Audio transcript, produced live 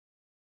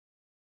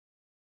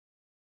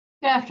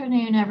Good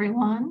afternoon,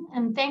 everyone,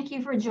 and thank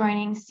you for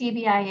joining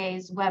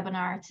CBIA's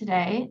webinar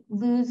today,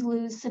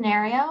 Lose-Lose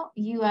Scenario,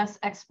 U.S.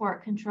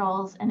 Export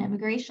Controls and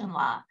Immigration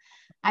Law.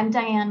 I'm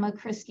Diane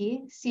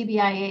McCrisky,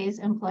 CBIA's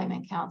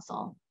Employment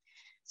Counsel.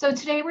 So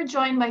today we're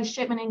joined by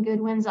Shipman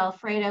Goodwin's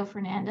Alfredo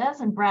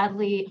Fernández and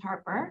Bradley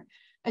Harper.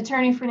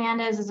 Attorney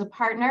Fernández is a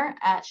partner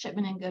at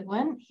Shipman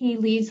Goodwin. He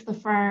leads the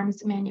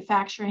firm's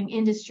manufacturing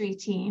industry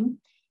team.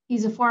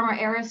 He's a former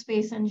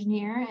aerospace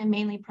engineer and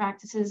mainly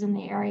practices in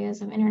the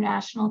areas of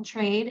international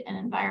trade and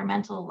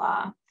environmental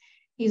law.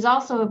 He's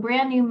also a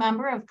brand new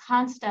member of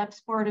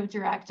CONSTEP's board of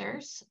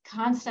directors.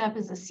 CONSTEP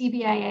is a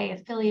CBIA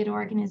affiliate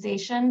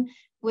organization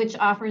which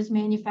offers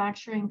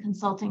manufacturing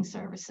consulting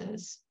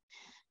services.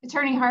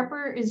 Attorney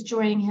Harper is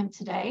joining him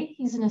today.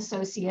 He's an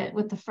associate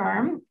with the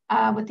firm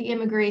with the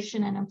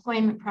immigration and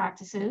employment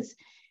practices.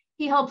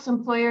 He helps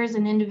employers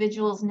and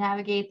individuals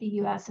navigate the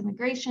U.S.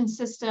 immigration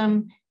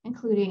system,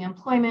 including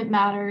employment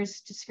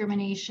matters,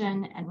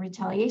 discrimination, and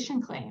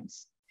retaliation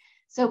claims.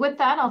 So with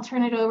that, I'll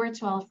turn it over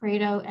to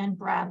Alfredo and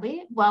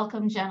Bradley.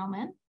 Welcome,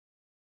 gentlemen.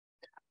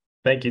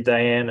 Thank you,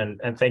 Diane,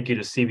 and thank you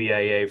to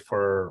CBIA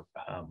for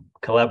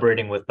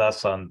collaborating with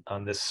us on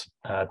this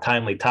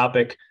timely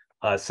topic.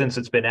 Since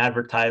it's been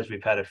advertised,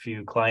 we've had a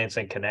few clients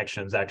and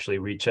connections actually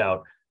reach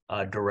out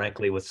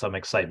directly with some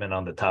excitement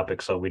on the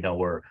topic, so we know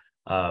we're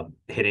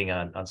hitting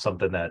on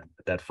something that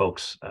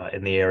folks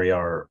in the area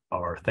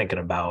are thinking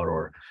about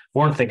or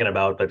weren't thinking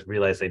about, but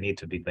realize they need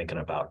to be thinking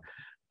about.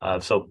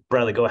 So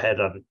Bradley, go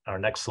ahead on our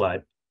next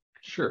slide.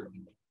 Sure.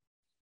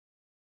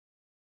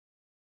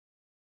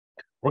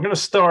 We're going to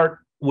start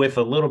with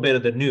a little bit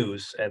of the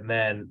news and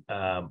then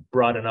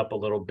broaden up a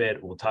little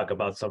bit. We'll talk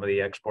about some of the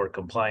export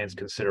compliance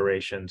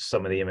considerations,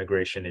 some of the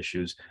immigration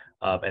issues,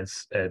 and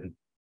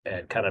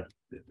kind of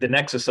the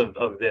nexus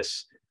of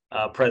this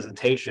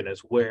presentation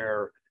is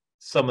where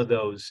some of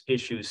those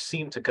issues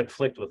seem to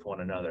conflict with one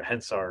another,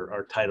 hence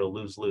our title,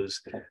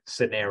 Lose-Lose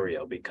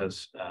Scenario,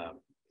 because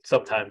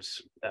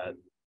sometimes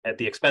at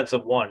the expense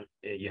of one,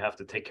 you have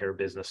to take care of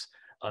business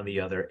on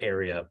the other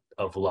area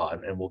of law.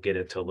 And we'll get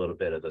into a little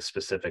bit of the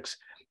specifics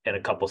in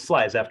a couple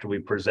slides after we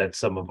present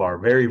some of our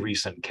very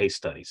recent case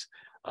studies.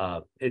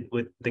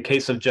 With the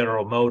case of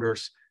General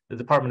Motors, the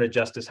Department of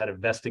Justice had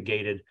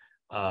investigated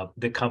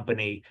the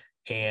company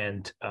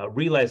and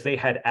realized they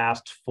had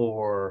asked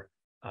for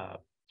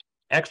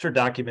extra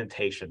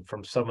documentation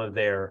from some of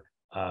their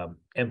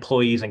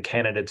employees and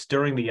candidates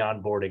during the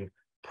onboarding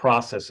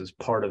process as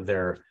part of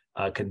their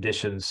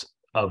conditions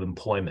of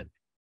employment.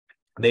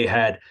 They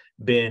had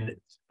been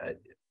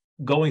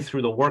going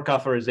through the work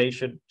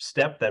authorization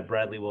step that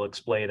Bradley will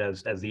explain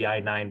as the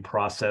I-9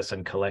 process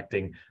and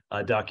collecting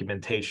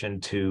documentation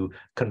to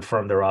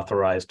confirm they're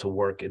authorized to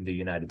work in the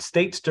United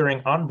States during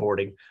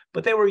onboarding,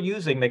 but they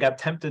got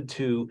tempted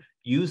to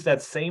use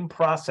that same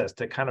process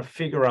to kind of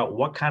figure out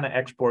what kind of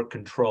export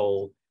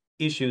control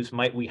issues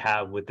might we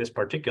have with this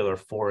particular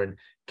foreign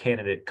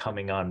candidate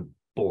coming on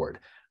board.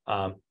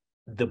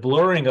 The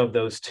blurring of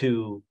those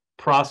two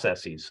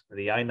processes,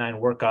 the I-9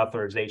 work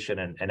authorization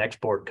and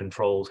export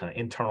controls and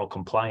internal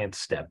compliance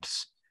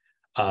steps,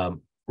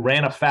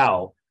 ran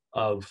afoul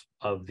of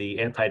the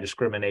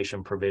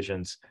anti-discrimination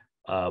provisions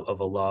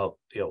of a law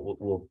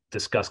we'll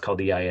discuss called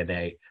the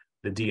INA.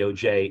 The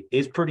DOJ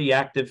is pretty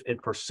active in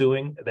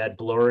pursuing that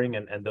blurring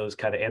and those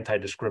kind of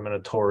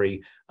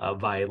anti-discriminatory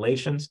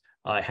violations,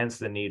 hence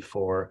the need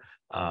for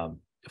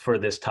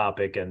this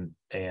topic and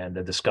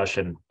a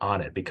discussion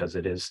on it, because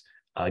it is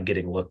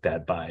getting looked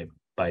at by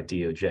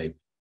DOJ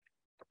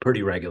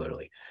pretty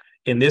regularly.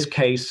 In this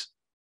case,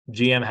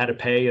 GM had to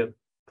pay a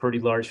pretty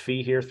large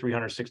fee here,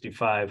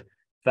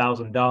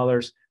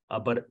 $365,000,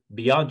 but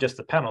beyond just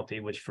the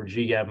penalty, which for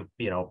GM,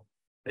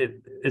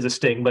 it is a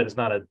sting, but it's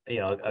not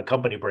a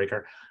company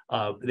breaker.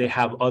 They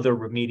have other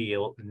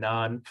remedial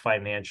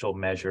non-financial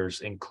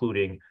measures,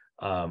 including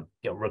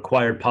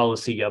required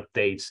policy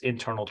updates,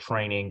 internal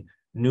training,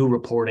 new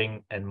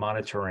reporting and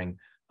monitoring.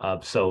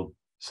 So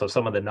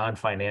some of the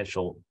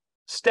non-financial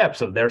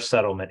steps of their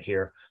settlement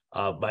here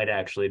might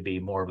actually be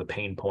more of a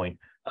pain point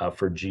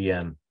for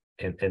GM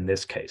in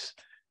this case.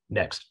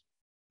 Next.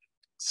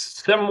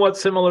 Somewhat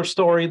similar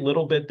story,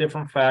 little bit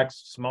different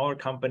facts, smaller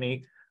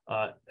company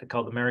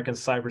called American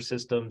Cyber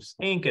Systems,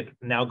 Inc. It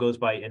now goes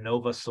by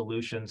Innova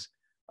Solutions.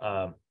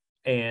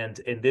 And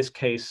in this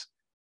case,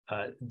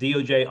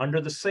 DOJ, under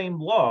the same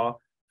law,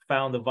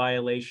 found the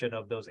violation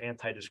of those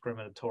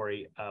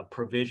anti-discriminatory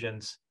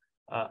provisions,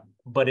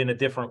 but in a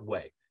different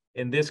way.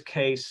 In this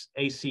case,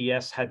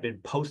 ACS had been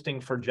posting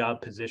for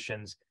job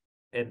positions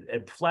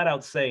and flat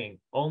out saying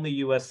only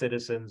U.S.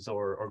 citizens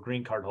or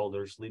green card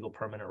holders, legal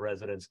permanent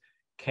residents,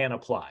 can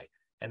apply.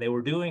 And they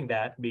were doing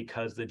that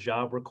because the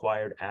job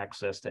required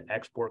access to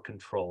export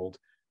controlled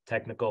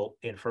technical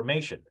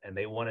information. And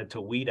they wanted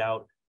to weed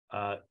out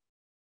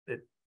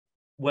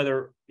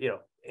whether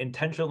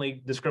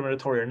intentionally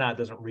discriminatory or not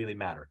doesn't really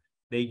matter.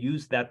 They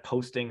used that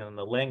posting and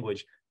the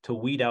language to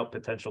weed out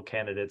potential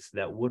candidates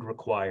that would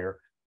require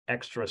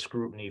extra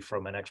scrutiny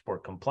from an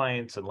export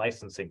compliance and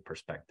licensing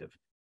perspective.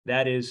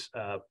 That is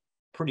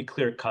pretty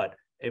clear cut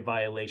a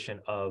violation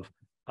of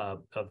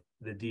the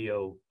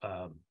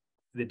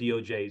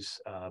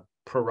DOJ's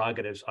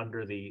prerogatives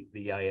under the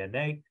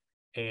INA,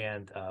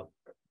 and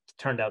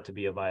turned out to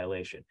be a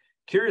violation.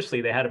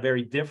 Curiously, they had a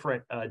very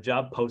different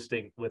job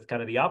posting with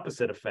kind of the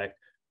opposite effect,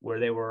 where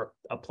they were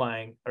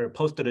applying or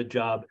posted a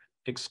job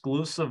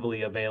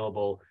exclusively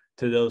available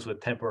to those with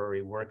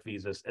temporary work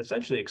visas,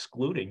 essentially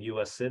excluding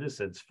U.S.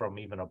 citizens from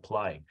even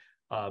applying.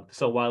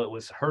 So while it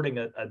was hurting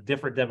a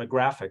different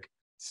demographic,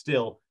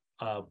 still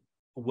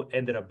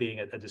ended up being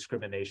a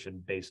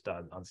discrimination based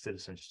on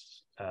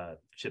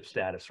citizenship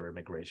status or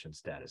immigration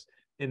status.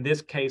 In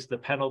this case, the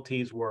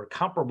penalties were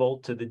comparable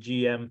to the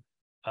GM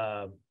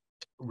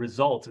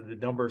result. The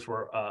numbers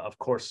were, of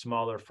course,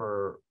 smaller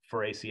for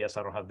ACS.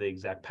 I don't have the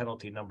exact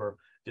penalty number,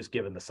 just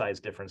given the size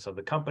difference of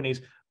the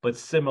companies, but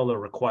similar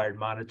required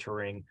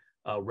monitoring,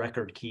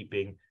 record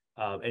keeping,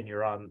 and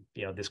you're on,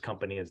 this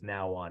company is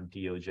now on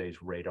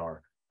DOJ's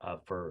radar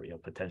for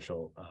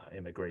potential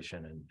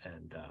immigration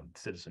and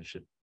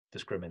citizenship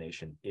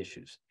discrimination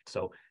issues.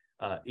 So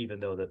even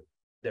though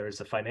there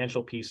is a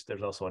financial piece,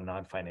 there's also a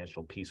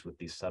non-financial piece with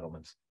these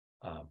settlements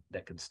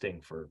that can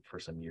sting for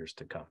some years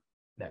to come.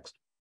 Next.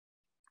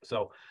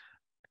 So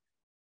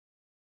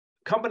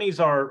companies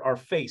are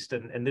faced,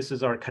 and this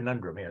is our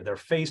conundrum here, they're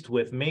faced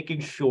with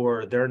making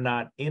sure they're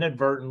not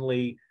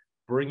inadvertently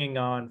bringing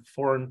on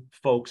foreign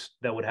folks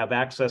that would have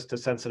access to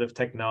sensitive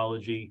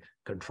technology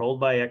controlled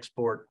by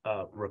export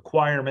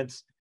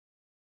requirements.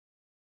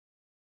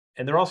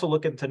 And they're also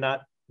looking to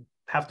not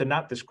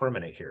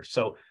discriminate here.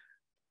 So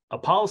a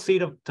policy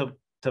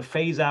to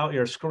phase out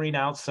or screen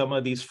out some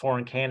of these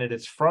foreign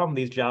candidates from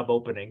these job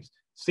openings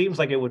seems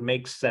like it would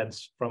make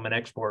sense from an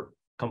export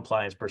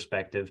compliance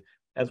perspective.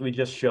 As we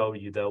just showed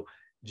you, though,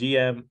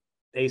 GM,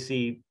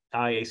 ACI,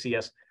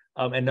 ACS,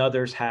 and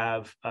others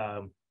have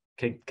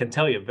can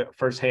tell you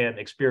firsthand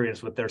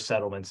experience with their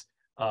settlements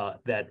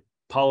that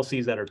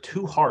policies that are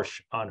too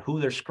harsh on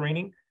who they're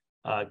screening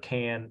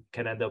can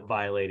end up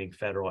violating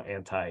federal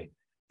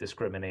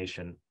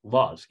anti-discrimination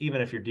laws,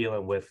 even if you're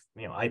dealing with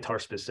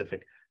ITAR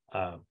specific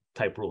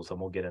type rules. And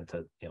we'll get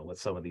into what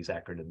some of these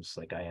acronyms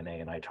like INA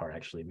and ITAR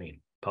actually mean.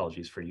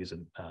 Apologies for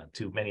using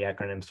too many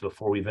acronyms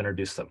before we've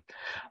introduced them.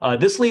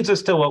 This leads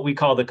us to what we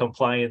call the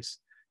compliance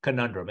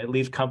conundrum. It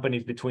leaves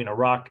companies between a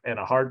rock and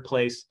a hard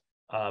place.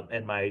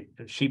 And my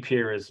sheep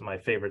here is my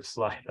favorite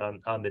slide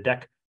on the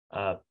deck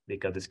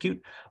because it's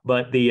cute,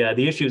 but the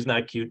issue is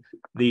not cute.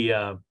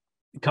 The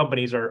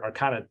companies are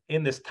kind of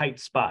in this tight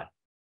spot.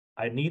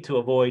 I need to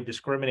avoid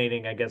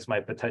discriminating against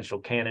my potential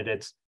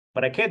candidates,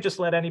 but I can't just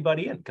let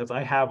anybody in because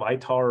I have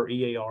ITAR or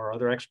EAR or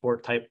other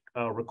export type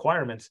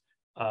requirements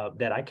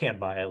that I can't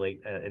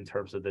violate in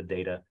terms of the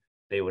data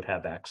they would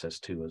have access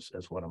to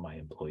as one of my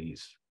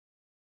employees.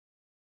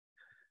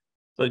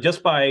 So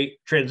just by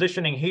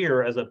transitioning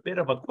here as a bit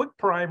of a quick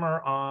primer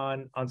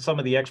on some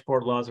of the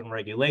export laws and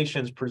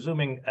regulations,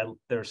 presuming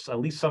there's at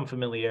least some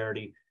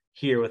familiarity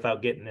here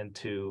without getting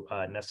into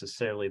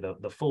necessarily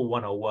the full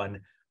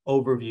 101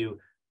 overview,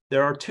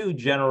 there are two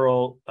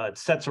general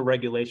sets of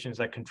regulations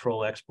that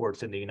control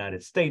exports in the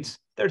United States.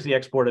 There's the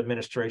Export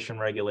Administration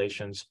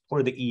Regulations,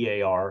 or the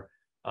EAR.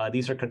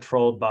 These are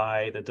controlled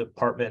by the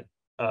Department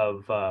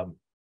of,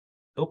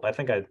 I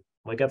think I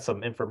got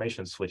some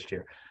information switched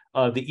here.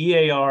 The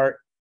EAR,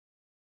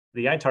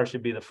 the ITAR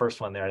should be the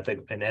first one there. I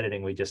think in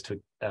editing, we just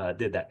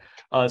did that.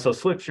 So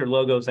switch your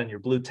logos and your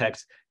blue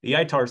text. The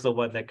ITAR is the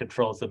one that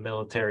controls the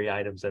military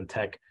items and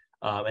tech,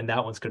 and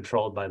that one's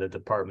controlled by the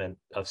Department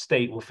of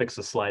State. We'll fix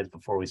the slides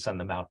before we send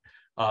them out.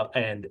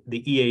 And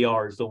the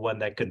EAR is the one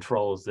that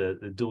controls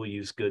the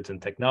dual-use goods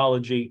and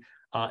technology.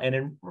 And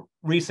in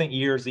recent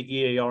years, the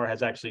EAR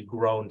has actually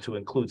grown to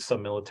include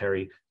some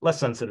less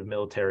sensitive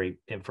military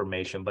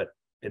information. But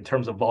in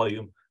terms of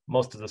volume,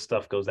 most of the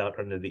stuff goes out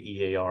under the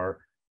EAR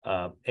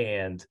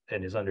and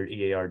is under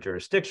EAR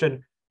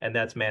jurisdiction, and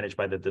that's managed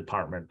by the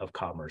Department of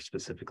Commerce,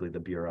 specifically the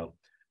Bureau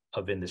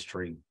of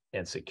Industry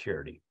and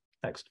Security.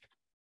 Next.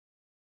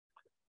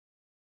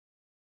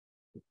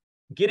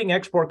 Getting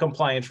export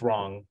compliance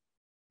wrong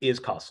is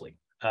costly.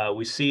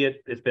 We see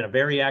it. It's been a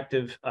very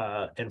active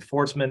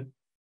enforcement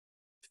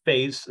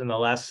phase in the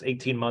last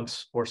 18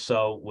 months or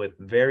so with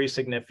very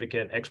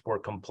significant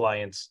export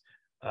compliance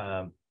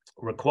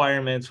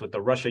requirements. With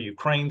the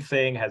Russia-Ukraine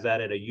thing has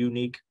added a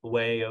unique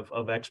way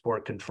of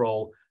export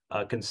control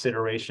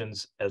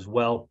considerations as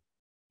well.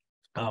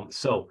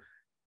 So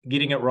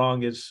getting it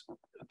wrong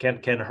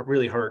can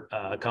really hurt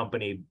a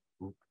company,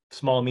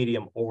 small,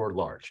 medium, or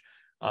large.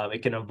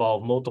 It can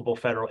involve multiple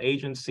federal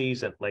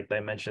agencies, and like I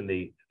mentioned,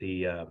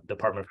 the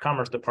Department of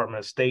Commerce, Department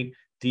of State,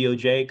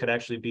 DOJ could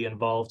actually be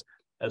involved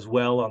as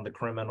well on the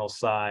criminal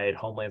side,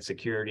 Homeland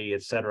Security,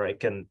 et cetera. It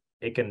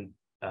can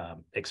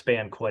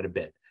expand quite a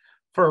bit.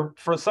 For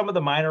some of the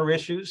minor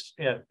issues,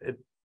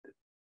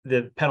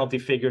 the penalty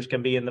figures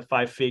can be in the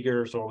 5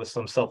 figures, or with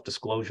some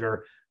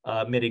self-disclosure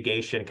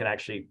mitigation can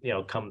actually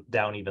come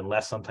down even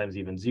less, sometimes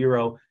even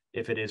 0,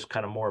 if it is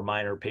kind of more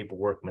minor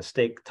paperwork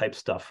mistake type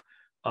stuff.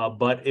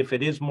 But if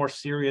it is more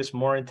serious,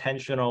 more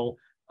intentional,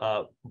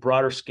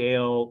 broader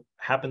scale,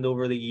 happened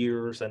over the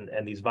years, and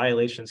these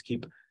violations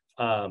keep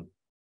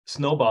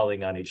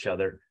snowballing on each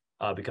other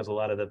because a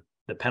lot of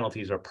the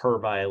penalties are per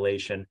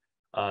violation.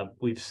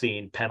 We've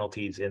seen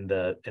penalties in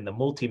the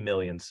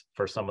multi-millions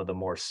for some of the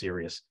more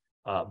serious,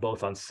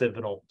 both on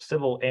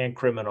civil and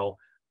criminal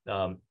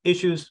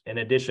issues. In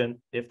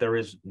addition, if there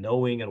is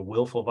knowing and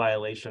willful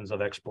violations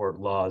of export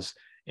laws,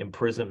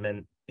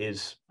 imprisonment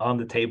is on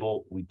the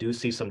table. We do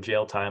see some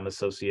jail time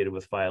associated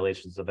with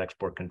violations of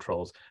export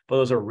controls, but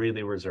those are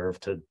really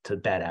reserved to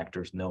bad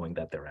actors knowing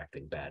that they're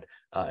acting bad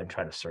and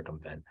trying to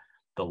circumvent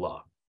the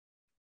law.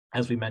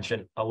 As we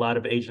mentioned, a lot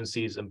of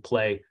agencies in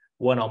play.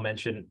 One I'll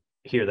mention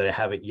here that I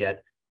haven't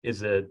yet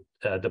is the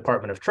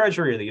Department of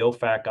Treasury, or the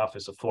OFAC,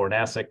 Office of Foreign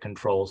Asset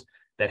Controls,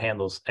 that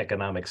handles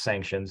economic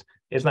sanctions.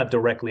 It's not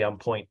directly on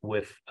point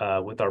with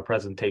our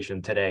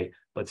presentation today,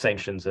 but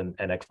sanctions and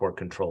export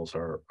controls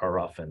are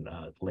often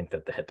linked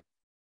at the hip.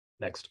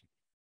 Next.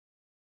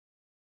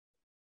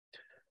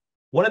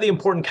 One of the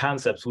important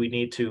concepts we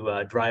need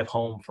to drive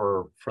home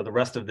for the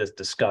rest of this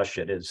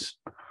discussion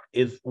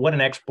is what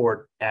an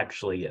export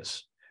actually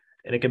is.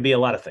 And it can be a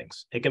lot of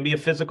things. It can be a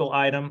physical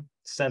item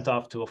sent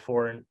off to a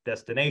foreign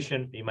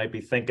destination. You might be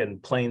thinking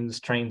planes,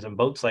 trains, and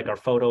boats like our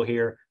photo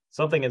here.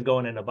 Something is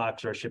going in a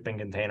box or a shipping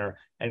container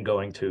and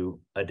going to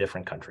a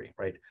different country,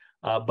 right?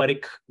 But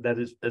that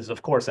is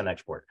of course an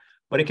export,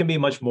 but it can be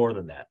much more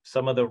than that.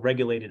 Some of the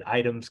regulated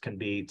items can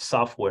be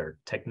software,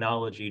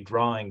 technology,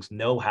 drawings,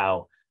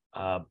 know-how,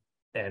 and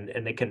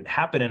they can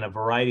happen in a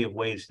variety of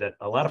ways that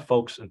a lot of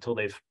folks, until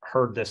they've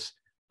heard this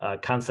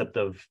concept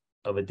of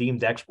a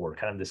deemed export,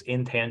 kind of this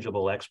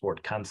intangible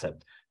export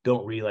concept,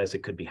 don't realize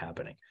it could be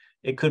happening.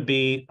 It could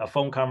be a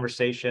phone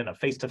conversation, a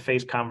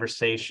face-to-face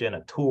conversation,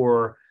 a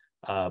tour,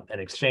 an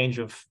exchange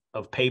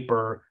of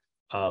paper,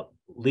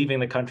 leaving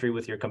the country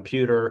with your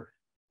computer,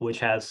 which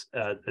has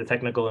the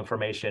technical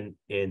information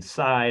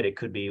inside. It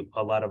could be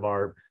a lot of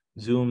our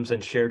Zooms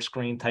and shared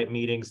screen type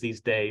meetings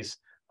these days,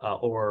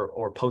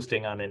 or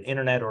posting on an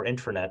internet or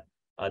intranet,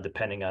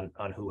 depending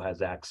on who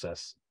has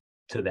access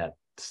to that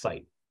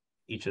site.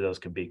 Each of those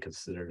can be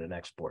considered an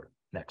export.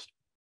 Next.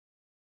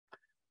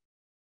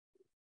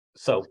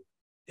 So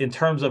in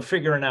terms of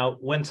figuring out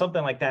when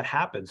something like that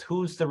happens,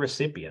 who's the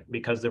recipient?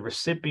 Because the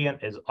recipient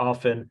is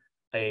often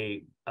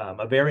a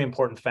very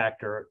important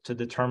factor to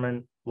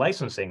determine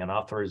licensing and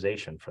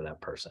authorization for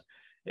that person.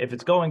 If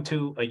it's going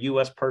to a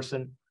U.S.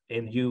 person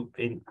in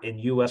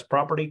U.S.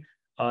 property,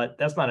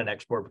 that's not an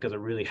export because it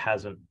really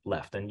hasn't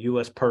left. And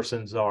U.S.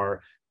 persons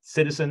are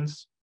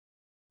citizens,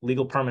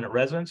 legal permanent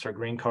residents, or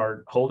green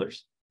card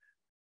holders.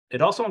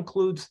 It also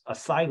includes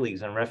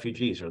asylees and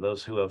refugees, or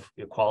those who have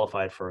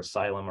qualified for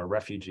asylum or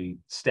refugee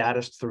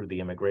status through the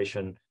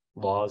immigration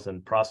laws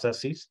and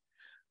processes.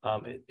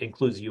 It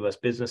includes U.S.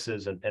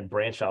 businesses and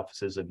branch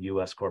offices of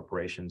U.S.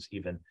 corporations,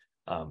 even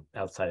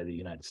outside of the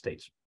United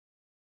States.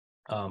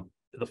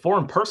 The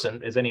foreign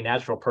person is any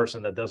natural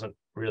person that doesn't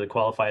really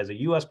qualify as a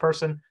U.S.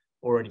 person,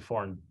 or any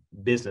foreign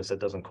business that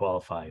doesn't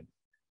qualify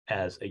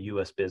as a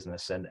U.S.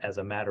 business. And as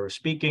a matter of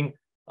speaking,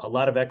 a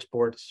lot of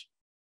exports,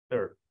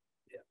 or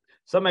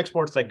some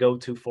exports that go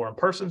to foreign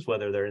persons,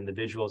 whether they're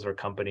individuals or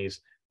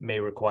companies, may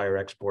require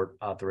export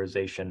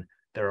authorization.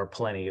 There are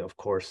plenty, of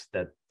course,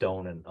 that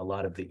don't, and a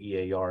lot of the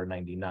EAR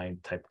 99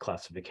 type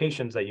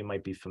classifications that you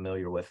might be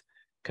familiar with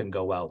can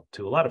go out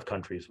to a lot of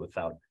countries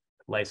without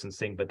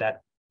licensing, but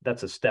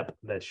that's a step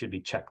that should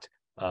be checked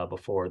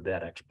before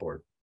that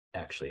export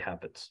actually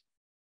happens.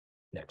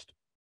 Next.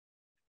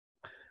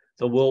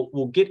 So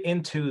we'll get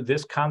into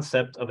this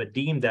concept of a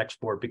deemed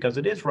export because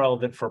it is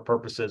relevant for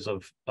purposes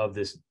of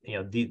this,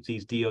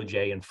 these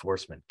DOJ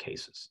enforcement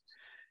cases.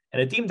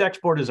 And a deemed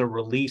export is a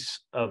release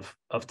of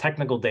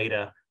technical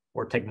data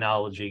or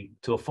technology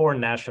to a foreign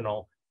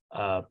national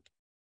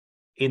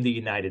in the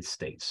United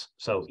States.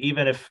 So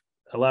even if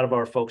a lot of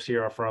our folks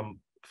here are from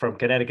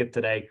Connecticut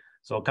today,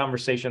 so a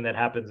conversation that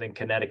happens in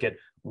Connecticut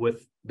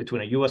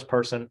between a U.S.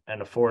 person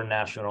and a foreign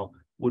national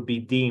would be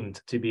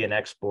deemed to be an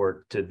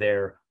export to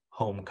their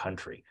home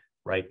country,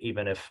 right?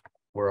 Even if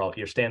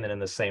you're standing in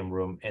the same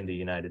room in the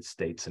United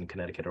States, in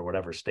Connecticut, or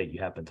whatever state you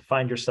happen to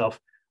find yourself,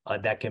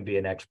 that can be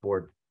an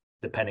export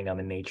depending on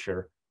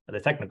the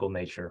technical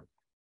nature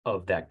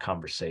of that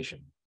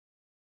conversation.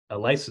 A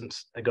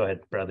license, go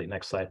ahead, Bradley,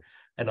 next slide.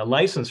 And a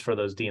license for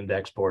those deemed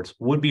exports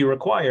would be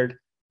required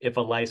if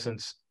a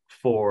license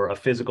for a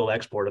physical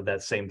export of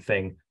that same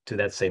thing to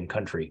that same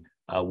country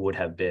would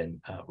have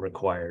been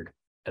required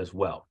as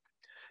well.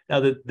 Now,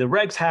 the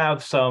regs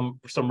have some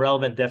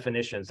relevant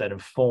definitions that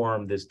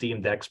inform this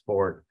deemed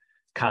export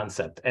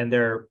concept, and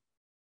they're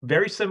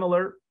very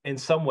similar in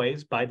some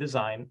ways by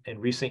design. In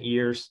recent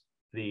years,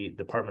 the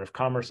Department of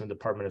Commerce and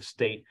Department of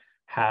State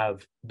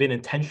have been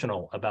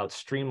intentional about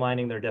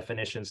streamlining their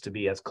definitions to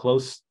be as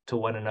close to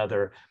one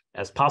another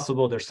as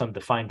possible. There's some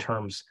defined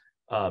terms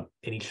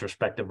in each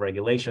respective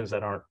regulations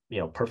that aren't,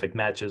 perfect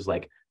matches,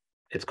 like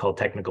it's called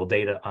technical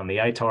data on the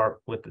ITAR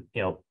with,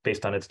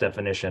 based on its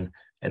definition,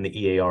 and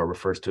the EAR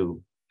refers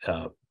to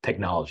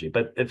technology,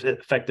 but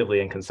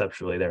effectively and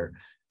conceptually,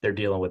 they're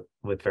dealing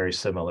with very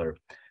similar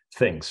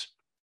things.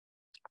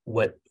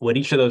 What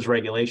each of those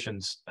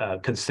regulations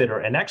consider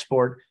an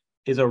export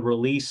is a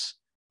release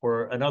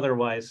or an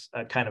otherwise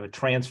kind of a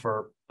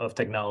transfer of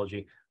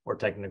technology or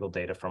technical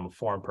data from a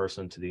foreign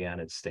person to the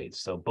United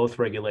States. So both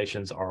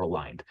regulations are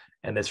aligned,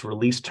 and this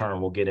release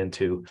term we'll get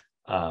into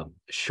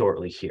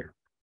shortly here.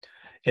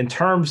 In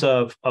terms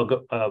of,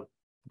 I'll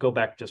go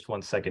back just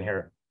one second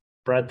here.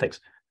 Brad, thanks.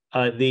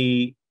 On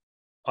the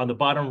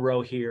bottom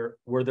row here,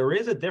 where there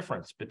is a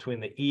difference between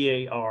the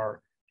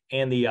EAR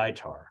and the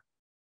ITAR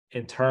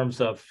in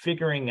terms of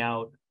figuring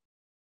out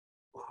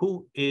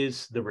who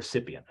is the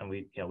recipient. And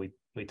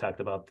we talked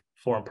about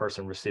foreign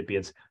person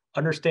recipients,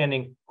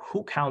 understanding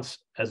who counts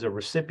as a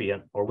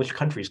recipient or which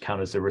countries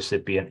count as a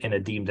recipient in a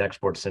deemed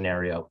export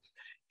scenario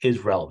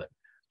is relevant.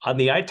 On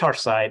the ITAR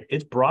side,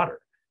 it's broader.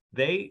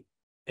 They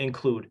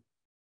include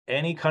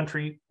any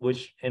country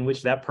in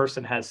which that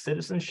person has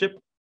citizenship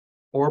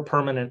or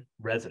permanent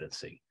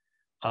residency.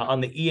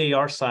 On the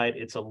EAR side,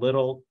 it's a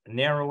little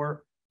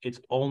narrower. It's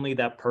only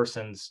that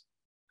person's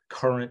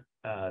current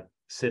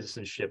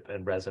citizenship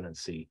and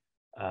residency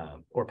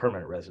or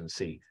permanent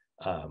residency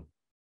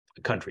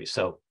country.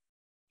 So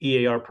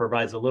EAR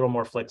provides a little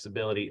more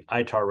flexibility.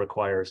 ITAR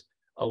requires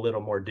a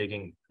little more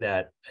digging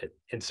that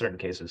in certain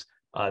cases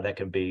that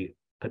can be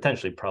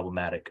potentially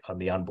problematic on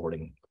the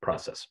onboarding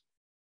process.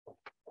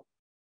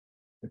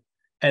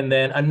 And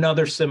then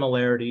another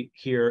similarity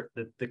here,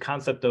 the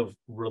concept of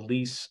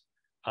release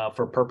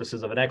for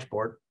purposes of an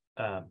export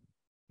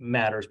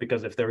matters,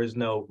 because if there is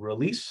no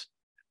release,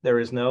 there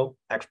is no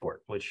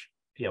export, which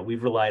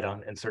we've relied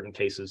on in certain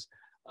cases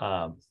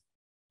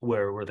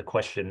where the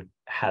question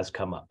has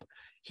come up.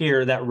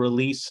 Here, that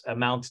release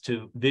amounts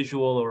to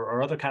visual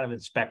or other kind of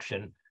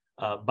inspection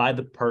by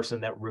the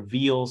person that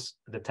reveals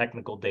the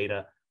technical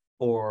data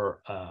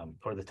or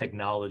the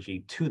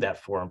technology to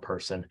that foreign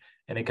person.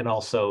 And it can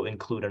also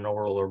include an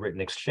oral or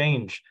written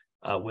exchange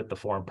with the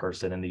foreign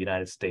person in the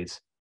United States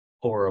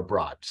or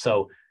abroad.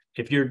 So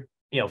if you're,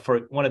 for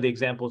one of the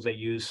examples they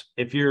use,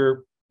 if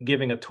you're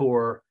giving a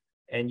tour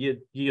and you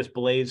just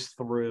blaze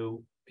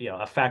through,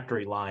 a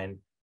factory line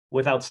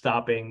without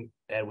stopping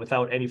and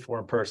without any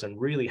foreign person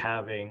really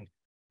having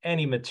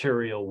any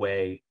material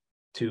way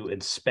to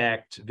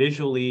inspect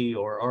visually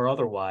or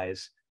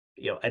otherwise,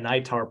 an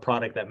ITAR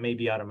product that may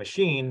be on a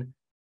machine,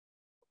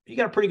 you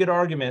got a pretty good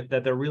argument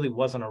that there really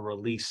wasn't a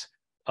release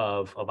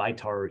of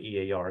ITAR or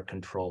EAR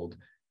controlled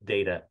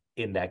data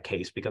in that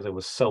case, because it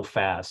was so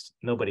fast.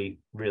 Nobody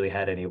really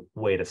had any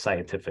way to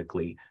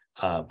scientifically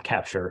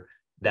capture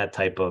that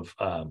type of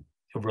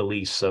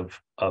release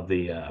of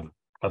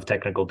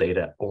technical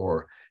data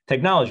or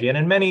technology. And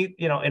in many,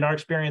 in our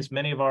experience,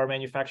 many of our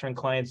manufacturing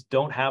clients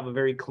don't have a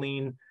very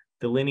clean,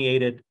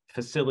 delineated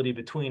facility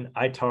between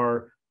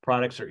ITAR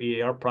products or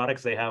EAR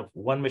products. They have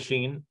one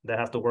machine that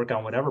has to work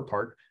on whatever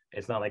part.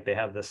 It's not like they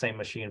have the same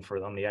machine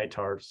on the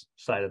ITAR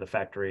side of the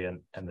factory and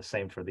the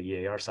same for the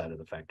EAR side of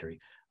the factory.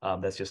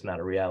 That's just not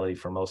a reality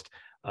for most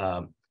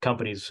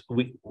companies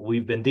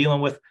we've been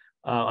dealing with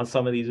on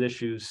some of these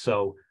issues.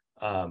 So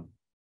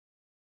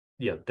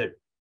they're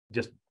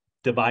just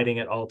dividing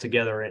it all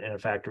together in a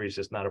factory is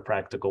just not a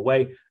practical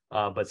way.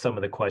 But some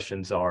of the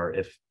questions are,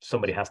 if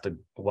somebody has to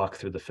walk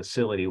through the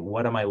facility,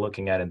 what am I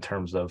looking at in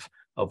terms of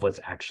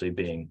what's actually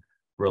being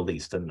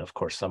released? And of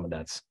course, some of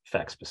that's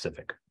fact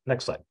specific.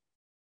 Next slide.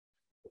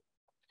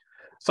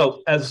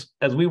 So as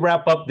we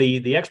wrap up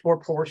the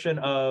export portion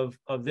of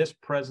this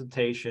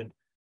presentation,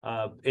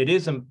 it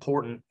is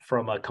important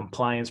from a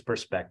compliance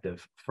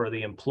perspective for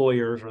the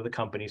employers or the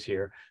companies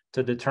here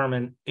to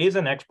determine, is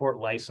an export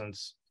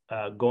license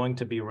going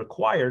to be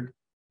required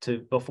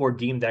before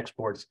deemed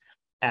exports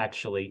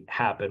actually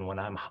happen when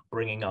I'm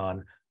bringing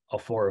on a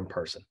foreign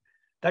person?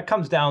 That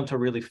comes down to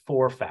really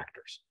four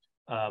factors.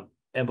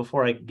 And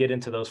before I get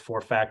into those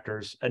four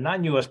factors, a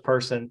non-U.S.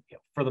 person,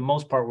 for the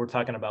most part, we're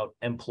talking about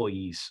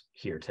employees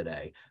here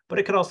today, but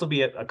it could also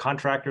be a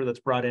contractor that's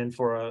brought in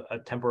for a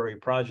temporary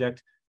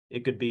project.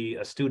 It could be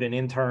a student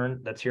intern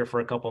that's here for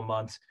a couple of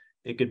months.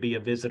 It could be a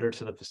visitor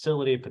to the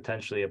facility,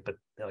 potentially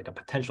like a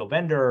potential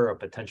vendor, a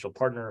potential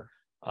partner,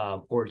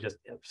 or just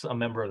a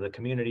member of the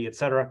community, et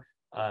cetera.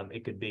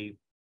 It could be,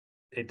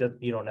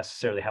 you don't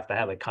necessarily have to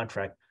have a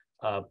contract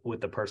with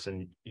the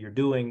person you're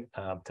doing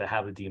to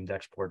have a deemed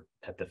export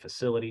at the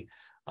facility.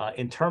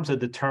 In terms of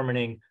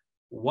determining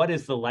what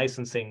is the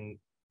licensing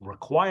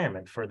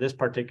requirement for this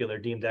particular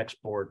deemed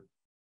export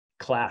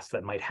class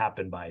that might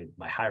happen by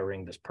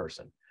hiring this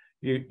person,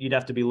 you'd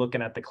have to be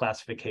looking at the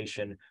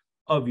classification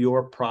of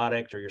your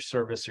product or your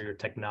service or your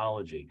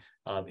technology.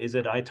 Is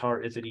it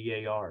ITAR? Is it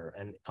EAR?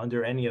 And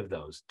under any of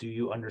those, do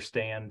you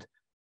understand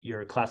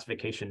your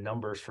classification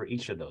numbers for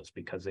each of those?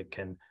 Because it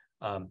can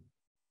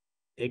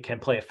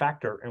play a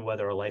factor in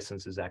whether a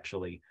license is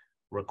actually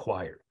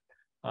required.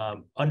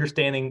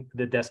 Understanding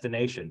the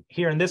destination.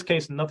 Here in this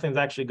case, nothing's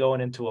actually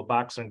going into a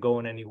box and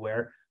going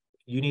anywhere.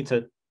 You need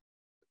to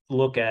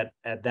look at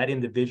that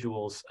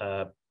individual's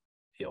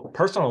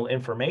personal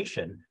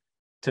information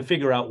to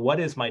figure out what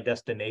is my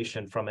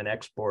destination from an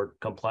export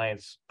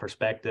compliance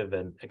perspective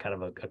and kind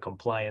of a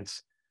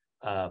compliance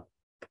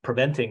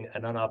preventing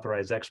an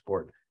unauthorized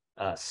export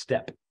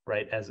step,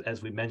 right?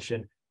 As we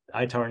mentioned,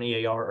 ITAR and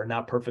EAR are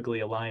not perfectly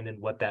aligned in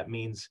what that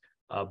means,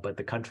 but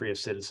the country of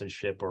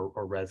citizenship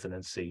or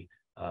residency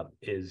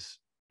is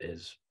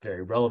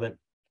very relevant.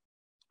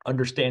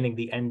 Understanding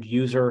the end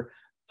user,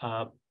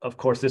 of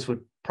course, this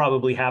would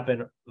probably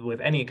happen with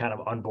any kind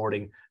of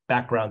onboarding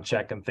background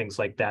check and things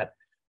like that,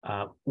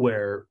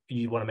 where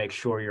you want to make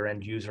sure your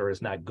end user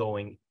is not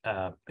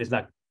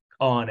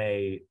on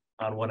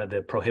one of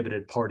the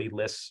prohibited party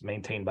lists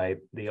maintained by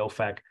the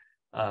OFAC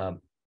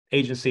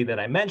agency that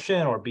I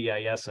mentioned, or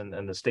BIS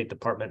and the State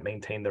Department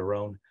maintain their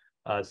own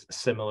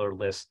similar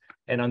list,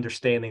 and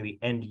understanding the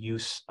end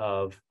use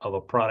of a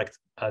product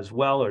as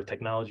well, or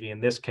technology in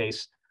this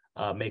case,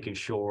 making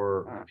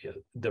sure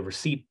the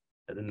receipt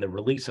and the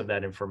release of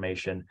that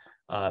information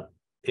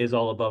is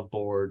all above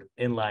board,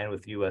 in line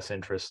with U.S.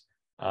 interests,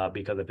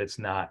 because if it's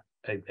not,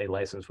 a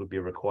license would be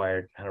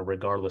required, kind of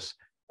regardless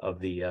of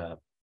the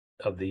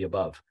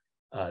above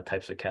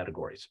types of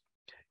categories.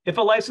 If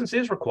a license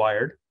is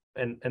required,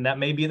 and that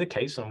may be the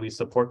case, and we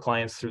support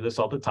clients through this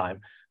all the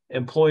time,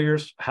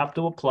 employers have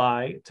to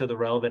apply to the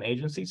relevant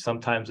agency.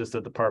 Sometimes it's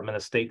the Department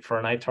of State for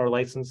an ITAR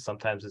license.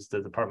 Sometimes it's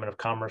the Department of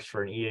Commerce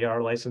for an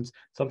EAR license.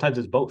 Sometimes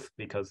it's both,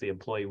 because the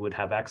employee would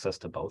have access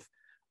to both.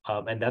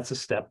 And that's a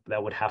step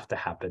that would have to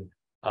happen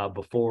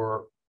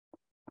before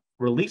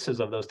releases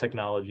of those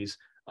technologies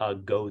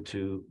go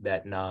to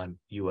that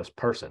non-U.S.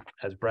 person.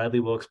 As Bradley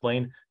will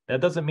explain,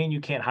 that doesn't mean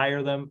you can't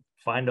hire them,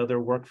 find other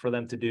work for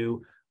them to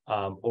do,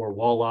 or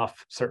wall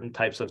off certain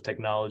types of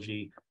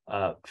technology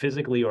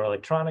physically or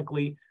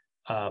electronically.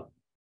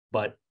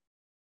 But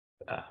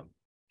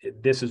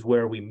this is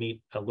where we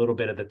meet a little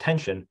bit of the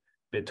tension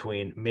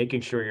between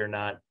making sure you're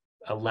not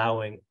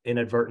allowing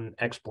inadvertent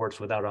exports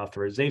without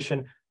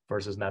authorization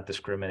versus not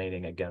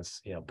discriminating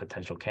against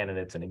potential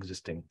candidates and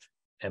existing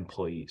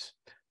employees.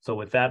 So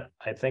with that,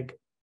 I think,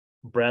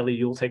 Bradley,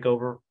 you'll take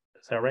over.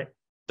 Is that right?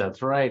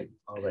 That's right.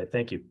 All right,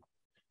 thank you.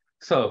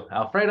 So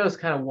Alfredo's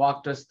kind of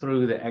walked us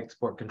through the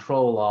export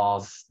control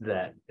laws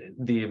that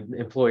the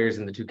employers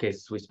in the two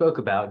cases we spoke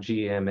about,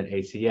 GM and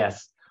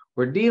ACS,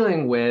 were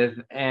dealing with.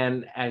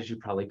 And as you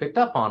probably picked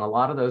up on, a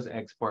lot of those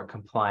export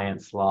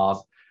compliance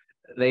laws,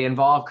 they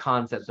involve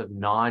concepts of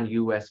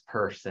non-U.S.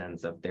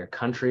 persons, of their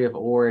country of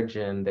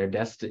origin, their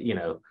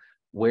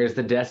where's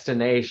the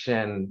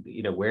destination,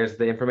 where's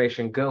the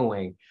information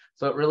going.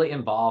 So it really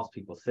involves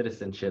people's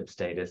citizenship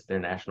status, their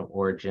national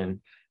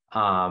origin,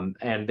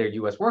 and their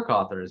U.S. work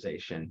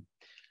authorization.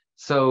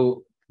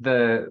 So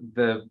the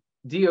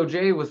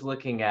DOJ was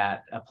looking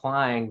at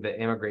applying the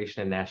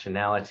Immigration and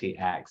Nationality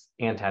Act's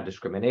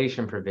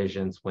anti-discrimination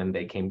provisions when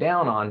they came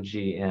down on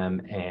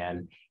GM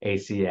and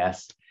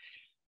ACS.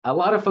 A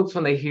lot of folks,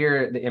 when they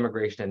hear the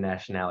Immigration and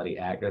Nationality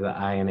Act or the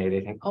INA, they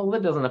think, oh,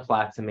 that doesn't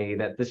apply to me.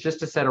 That's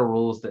just a set of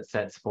rules that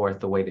sets forth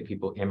the way that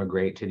people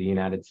immigrate to the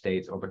United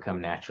States or become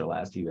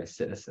naturalized U.S.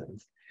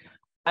 citizens.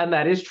 And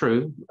that is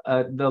true.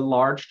 The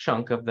large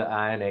chunk of the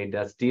INA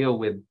does deal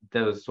with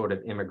those sort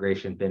of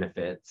immigration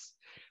benefits.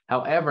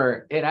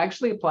 However, it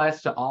actually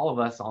applies to all of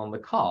us on the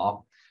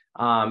call.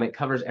 It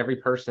covers every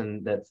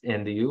person that's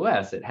in the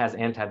U.S. It has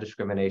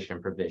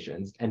anti-discrimination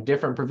provisions, and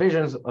different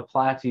provisions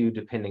apply to you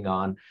depending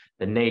on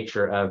the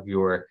nature of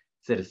your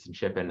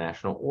citizenship and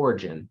national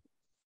origin.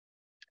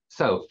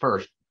 So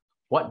first,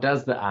 what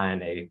does the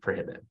INA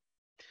prohibit?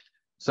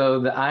 So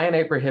the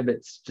INA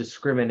prohibits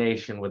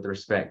discrimination with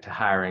respect to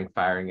hiring,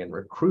 firing, and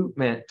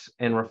recruitment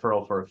and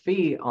referral for a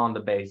fee on the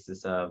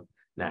basis of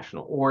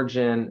national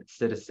origin,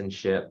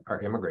 citizenship,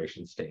 or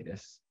immigration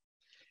status.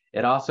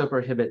 It also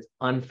prohibits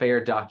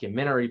unfair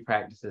documentary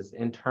practices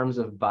in terms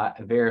of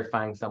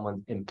verifying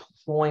someone's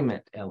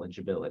employment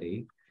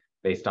eligibility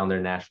based on their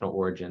national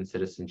origin,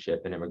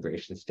 citizenship, and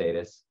immigration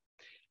status.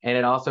 And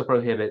it also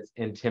prohibits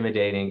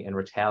intimidating and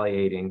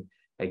retaliating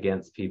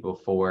against people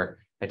for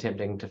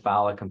attempting to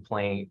file a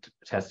complaint,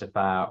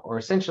 testify, or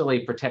essentially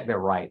protect their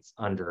rights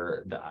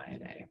under the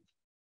INA.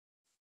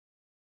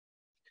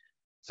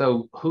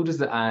 So who does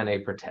the INA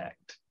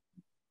protect?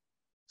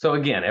 So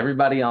again,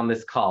 everybody on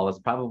this call is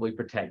probably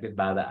protected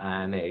by the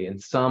INA in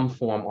some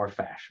form or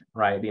fashion,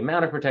 right? The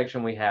amount of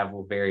protection we have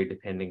will vary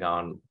depending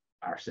on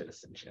our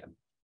citizenship.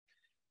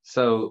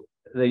 So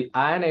the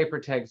INA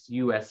protects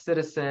U.S.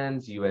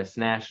 citizens, U.S.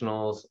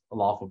 nationals,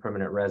 lawful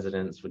permanent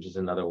residents, which is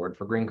another word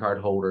for green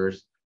card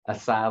holders,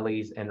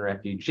 asylees, and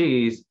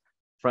refugees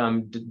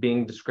from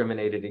being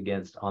discriminated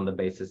against on the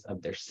basis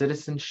of their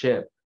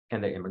citizenship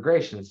and their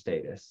immigration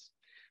status.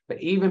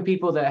 But even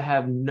people that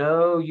have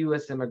no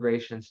U.S.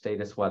 immigration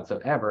status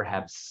whatsoever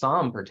have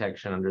some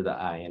protection under the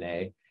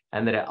INA,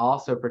 and that it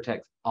also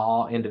protects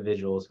all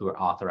individuals who are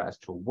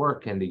authorized to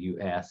work in the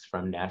U.S.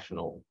 from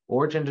national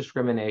origin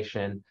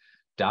discrimination,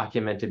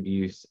 document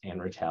abuse,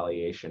 and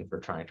retaliation for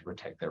trying to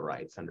protect their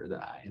rights under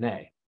the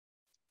INA.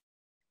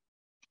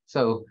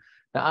 So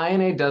the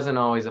INA doesn't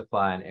always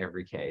apply in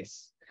every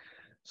case.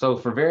 So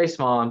for very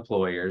small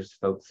employers,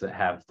 folks that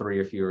have 3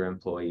 or fewer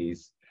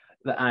employees,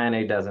 the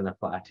INA doesn't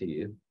apply to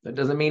you. That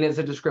doesn't mean it's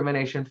a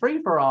discrimination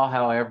free for all,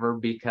 however,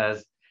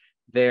 because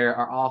There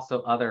are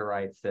also other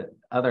acts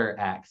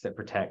that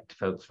protect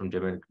folks from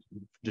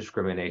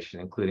discrimination,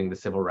 including the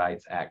Civil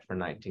Rights Act for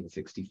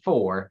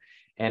 1964.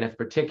 And if a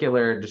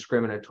particular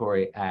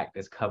discriminatory act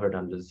is covered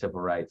under the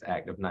Civil Rights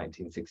Act of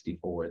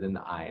 1964, then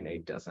the INA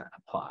doesn't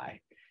apply.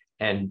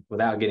 And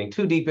without getting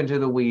too deep into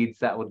the weeds,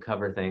 that would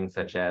cover things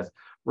such as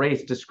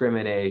race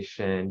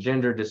discrimination,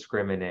 gender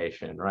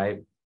discrimination, right?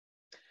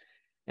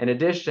 In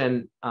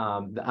addition,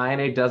 the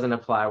INA doesn't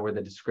apply where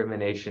the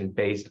discrimination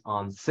based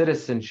on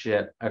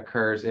citizenship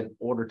occurs in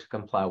order to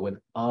comply with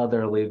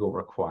other legal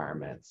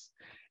requirements.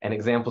 And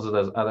examples of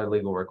those other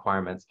legal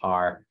requirements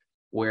are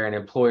where an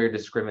employer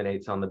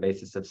discriminates on the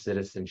basis of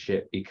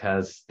citizenship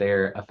because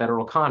they're a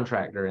federal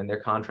contractor and their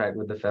contract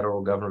with the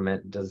federal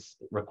government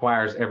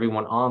requires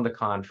everyone on the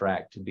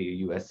contract to be a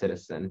U.S.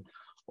 citizen,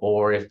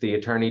 or if the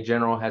Attorney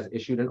General has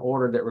issued an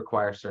order that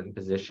requires certain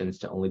positions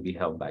to only be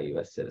held by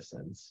U.S.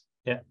 citizens.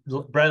 Yeah,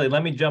 Bradley,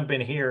 let me jump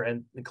in here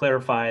and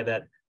clarify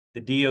that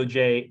the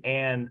DOJ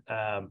and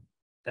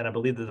I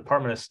believe the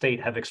Department of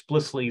State have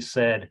explicitly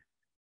said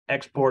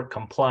export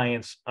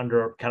compliance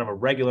under kind of a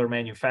regular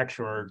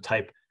manufacturer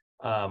type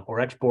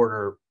or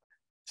exporter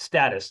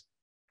status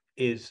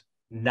is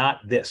not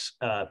this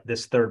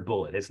third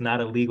bullet. It's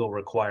not a legal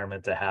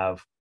requirement to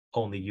have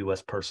only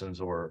U.S.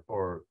 persons or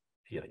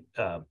you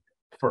know,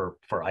 for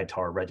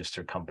ITAR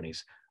registered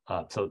companies.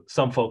 So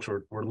some folks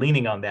were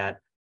leaning on that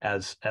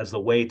as the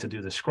way to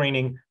do the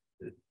screening.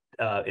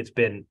 It's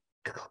been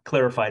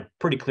clarified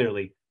pretty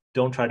clearly.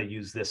 Don't try to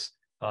use this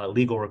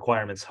legal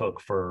requirements hook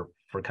for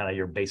kind of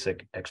your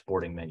basic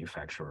exporting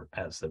manufacturer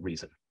as the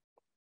reason.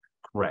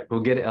 Right. We'll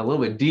get a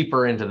little bit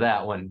deeper into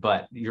that one,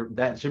 but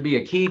that should be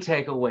a key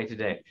takeaway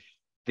today.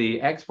 The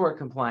export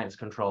compliance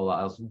control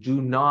laws do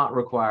not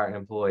require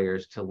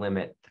employers to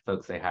limit the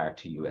folks they hire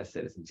to U.S.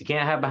 citizens. You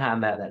can't have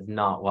behind that. That's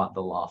not what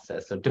the law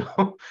says. So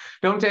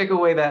don't take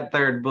away that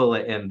third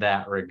bullet in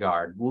that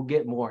regard. We'll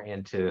get more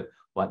into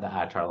what the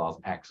ITAR laws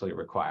actually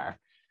require.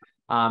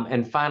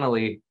 And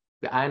finally,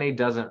 the INA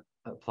doesn't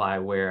apply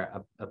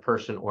where a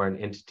person or an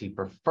entity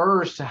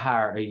prefers to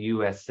hire a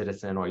U.S.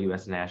 citizen or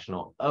U.S.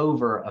 national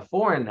over a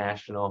foreign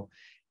national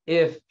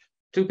if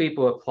two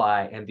people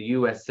apply and the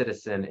U.S.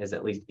 citizen is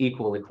at least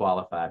equally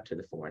qualified to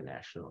the foreign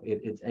national.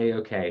 It's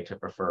a-okay to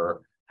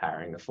prefer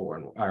hiring a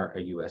foreign or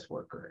a U.S.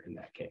 worker in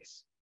that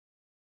case.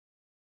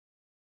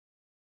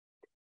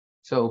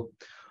 So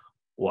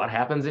what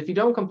happens if you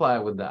don't comply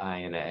with the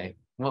INA?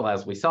 Well,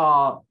 as we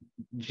saw,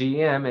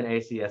 GM and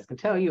ACS can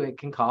tell you it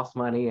can cost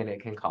money and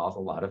it can cause a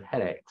lot of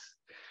headaches.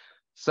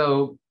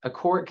 So a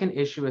court can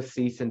issue a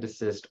cease and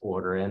desist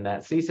order, and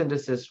that cease and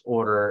desist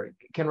order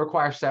can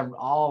require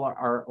all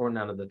or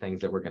none of the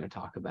things that we're going to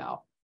talk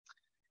about.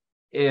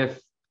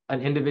 If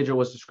an individual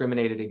was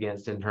discriminated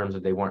against in terms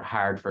of they weren't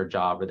hired for a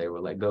job or they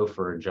were let go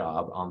for a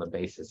job on the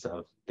basis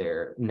of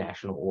their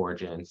national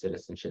origin,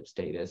 citizenship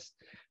status,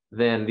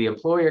 then the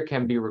employer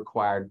can be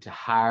required to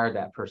hire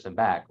that person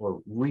back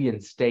or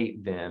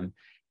reinstate them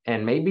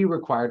and may be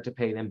required to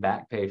pay them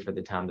back pay for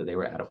the time that they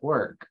were out of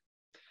work.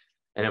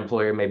 An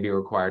employer may be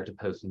required to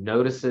post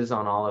notices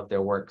on all of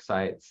their work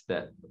sites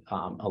that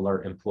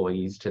alert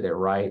employees to their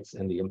rights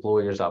and the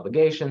employer's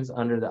obligations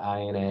under the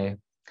INA.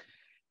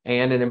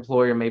 And an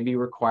employer may be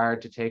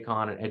required to take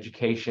on an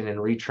education and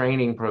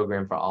retraining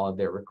program for all of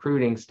their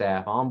recruiting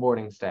staff,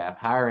 onboarding staff,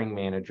 hiring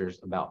managers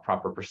about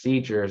proper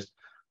procedures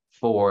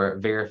for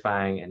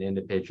verifying an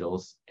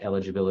individual's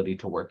eligibility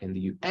to work in the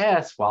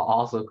U.S. while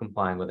also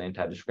complying with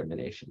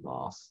anti-discrimination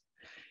laws.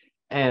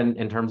 And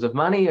in terms of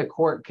money, a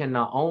court can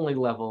not only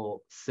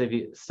level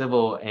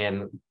civil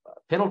and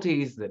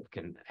penalties that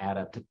can add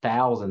up to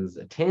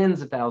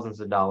tens of thousands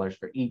of dollars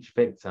for each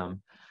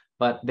victim,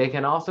 but they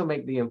can also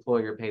make the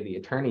employer pay the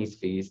attorney's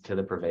fees to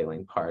the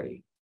prevailing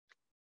party.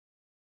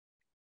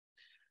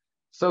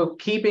 So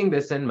keeping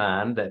this in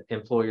mind that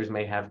employers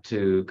may have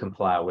to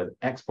comply with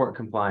export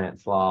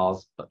compliance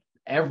laws, but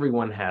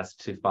everyone has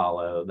to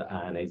follow the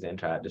INA's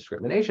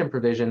anti-discrimination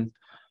provision,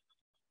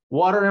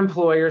 what are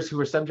employers who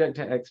are subject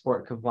to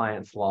export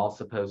compliance law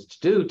supposed to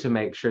do to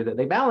make sure that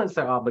they balance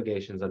their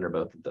obligations under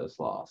both of those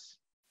laws?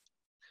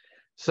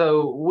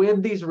 So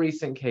with these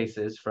recent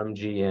cases from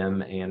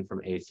GM and from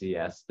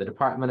ACS, the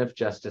Department of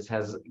Justice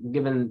has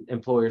given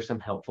employers some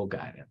helpful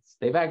guidance.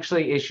 They've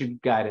actually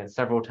issued guidance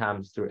several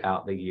times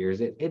throughout the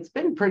years. It's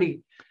been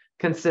pretty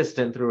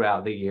consistent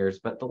throughout the years,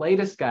 but the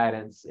latest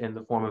guidance in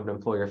the form of an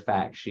employer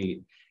fact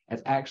sheet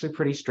is actually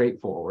pretty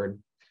straightforward.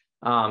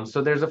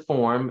 So there's a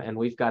form, and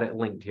we've got it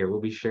linked here. We'll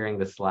be sharing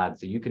the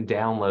slides, so you can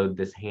download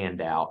this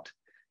handout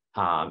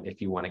if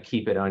you want to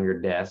keep it on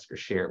your desk or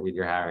share it with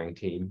your hiring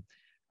team.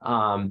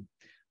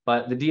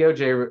 But the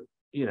DOJ,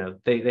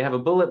 they have a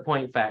bullet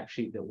point fact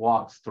sheet that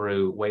walks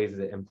through ways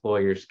that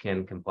employers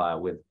can comply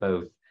with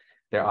both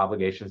their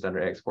obligations under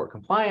export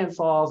compliance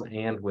laws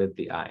and with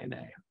the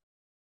INA.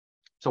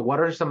 So what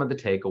are some of the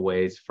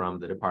takeaways from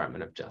the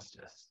Department of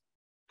Justice?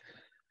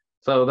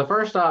 So the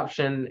first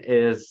option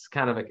is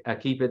kind of a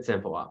keep it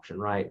simple option,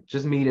 right?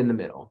 Just meet in the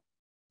middle.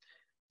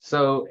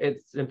 So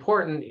it's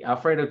important,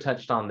 Alfredo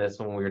touched on this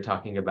when we were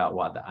talking about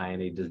what the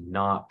INA does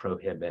not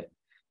prohibit.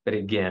 But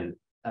again,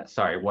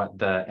 what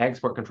the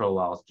export control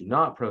laws do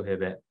not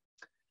prohibit.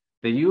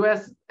 The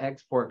U.S.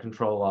 export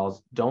control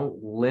laws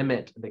don't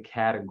limit the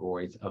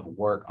categories of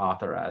work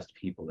authorized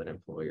people that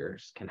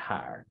employers can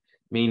hire,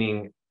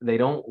 meaning they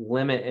don't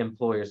limit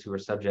employers who are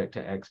subject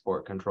to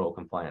export control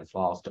compliance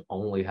laws to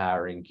only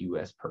hiring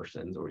U.S.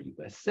 persons or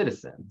U.S.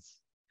 citizens.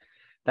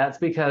 That's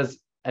because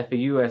if a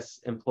U.S.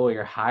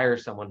 employer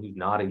hires someone who's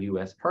not a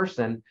U.S.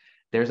 person,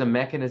 there's a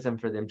mechanism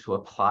for them to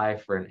apply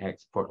for an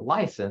export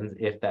license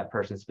if that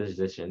person's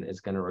position is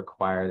going to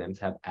require them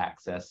to have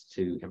access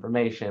to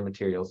information,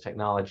 materials,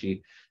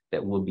 technology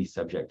that will be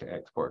subject to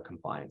export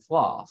compliance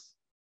laws.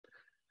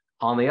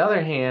 On the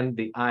other hand,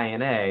 the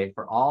INA,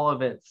 for all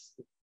of its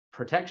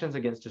protections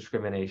against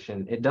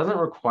discrimination, it doesn't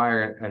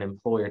require an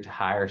employer to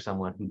hire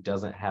someone who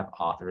doesn't have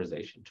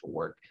authorization to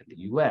work in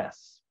the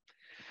U.S.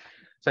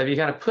 So if you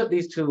kind of put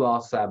these two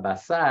laws side by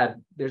side,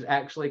 there's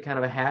actually kind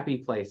of a happy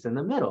place in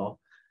the middle.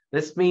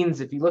 This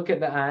means if you look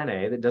at the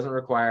INA, that doesn't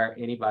require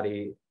any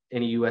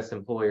U.S.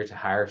 employer to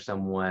hire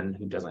someone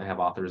who doesn't have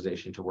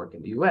authorization to work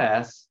in the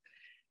U.S.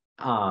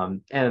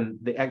 And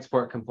the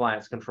export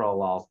compliance control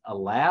laws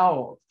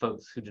allow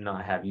folks who do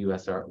not have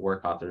U.S.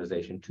 work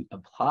authorization to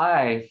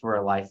apply for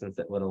a license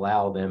that would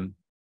allow them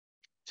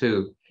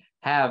to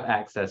have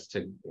access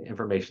to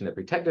information that's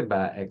protected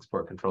by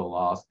export control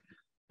laws.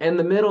 In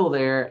the middle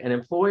there, an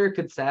employer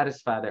could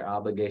satisfy their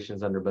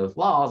obligations under both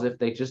laws if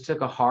they just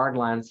took a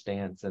hardline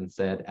stance and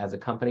said, as a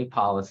company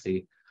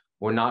policy,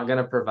 we're not going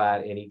to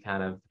provide any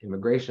kind of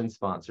immigration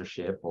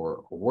sponsorship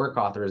or work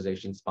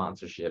authorization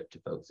sponsorship to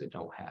folks that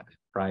don't have it,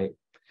 right?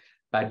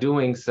 By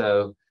doing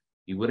so,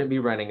 you wouldn't be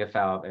running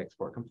afoul of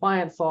export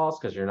compliance laws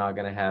because you're not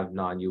going to have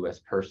non-U.S.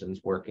 persons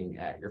working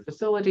at your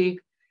facility.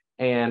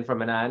 And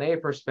from an INA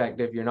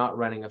perspective, you're not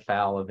running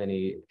afoul of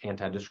any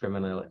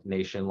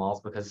anti-discrimination laws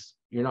because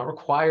you're not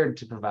required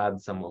to provide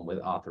someone with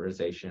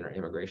authorization or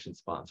immigration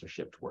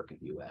sponsorship to work in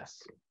the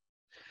U.S.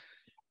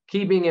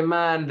 Keeping in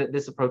mind that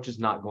this approach is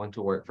not going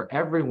to work for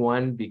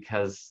everyone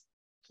because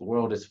the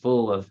world is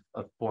full of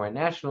foreign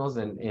nationals,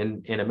 and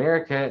in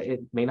America,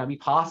 it may not be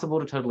possible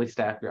to totally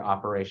staff your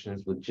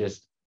operations with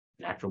just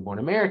natural-born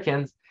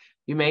Americans.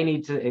 You may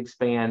need to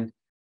expand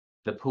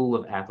the pool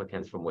of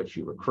applicants from which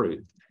you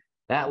recruit.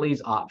 That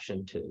leaves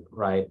option 2,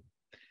 right?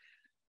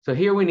 So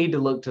here we need to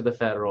look to the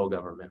federal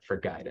government for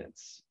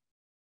guidance.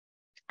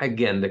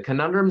 Again, the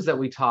conundrums that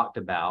we talked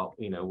about,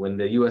 when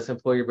the U.S.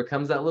 employer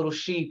becomes that little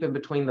sheep in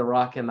between the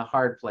rock and the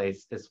hard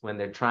place is when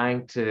they're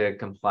trying to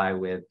comply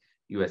with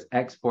U.S.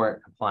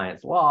 export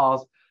compliance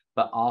laws,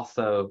 but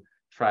also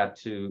try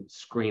to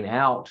screen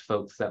out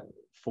folks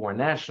foreign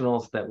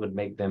nationals that would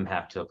make them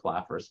have to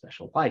apply for a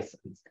special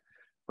license,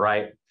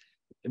 right?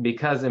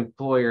 Because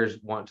employers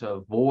want to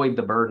avoid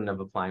the burden of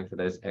applying for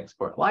those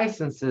export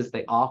licenses,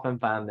 they often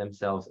find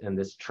themselves in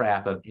this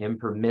trap of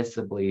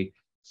impermissibly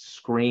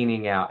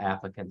screening out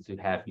applicants who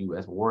have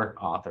U.S.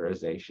 work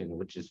authorization,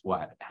 which is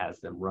what has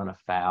them run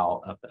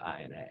afoul of the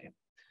INA.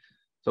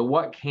 So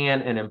what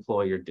can an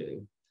employer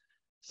do?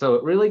 So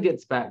it really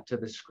gets back to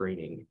the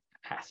screening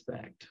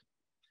aspect.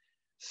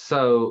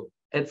 So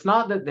it's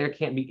not that there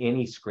can't be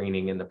any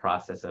screening in the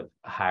process of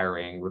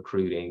hiring,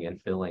 recruiting,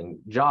 and filling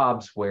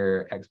jobs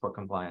where export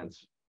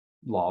compliance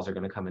laws are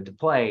going to come into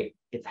play.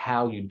 It's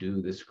how you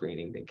do the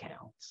screening that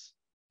counts.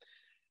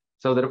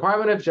 So the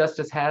Department of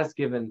Justice has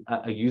given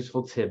a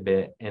useful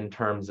tidbit in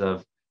terms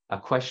of a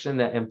question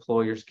that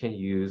employers can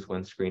use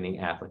when screening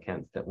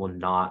applicants that will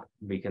not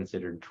be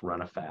considered to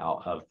run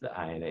afoul of the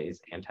INA's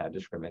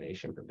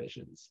anti-discrimination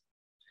provisions.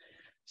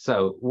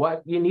 So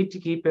what you need to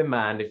keep in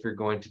mind if you're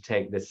going to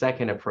take the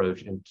second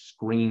approach and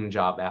screen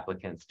job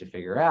applicants to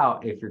figure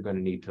out if you're going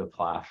to need to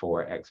apply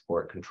for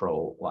export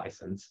control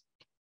license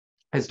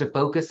is to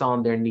focus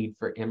on their need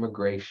for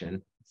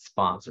immigration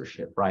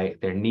sponsorship,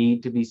 right? Their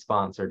need to be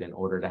sponsored in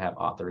order to have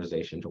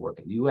authorization to work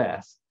in the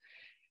U.S.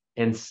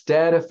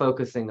 Instead of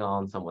focusing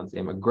on someone's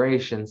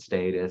immigration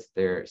status,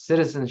 their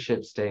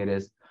citizenship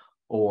status,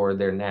 or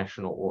their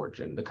national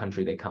origin, the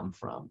country they come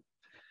from.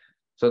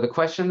 So the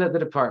question that the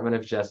Department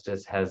of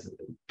Justice has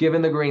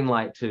given the green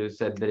light to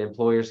said that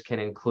employers can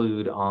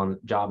include on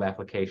job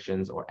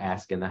applications or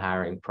ask in the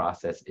hiring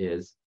process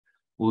is,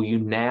 will you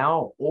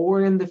now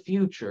or in the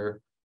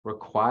future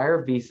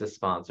require visa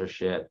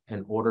sponsorship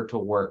in order to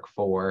work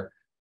for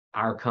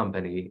our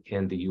company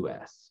in the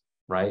US,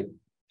 right?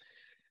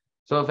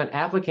 So if an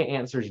applicant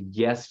answers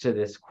yes to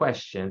this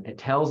question, it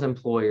tells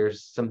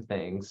employers some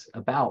things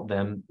about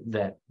them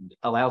that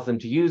allows them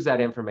to use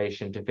that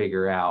information to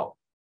figure out,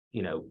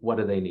 what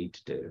do they need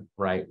to do,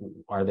 right?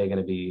 Are they going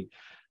to be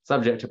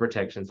subject to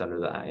protections under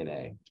the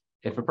INA?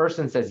 If a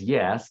person says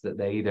yes, that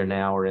they either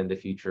now or in the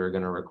future are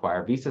going to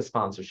require visa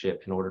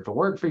sponsorship in order to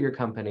work for your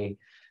company,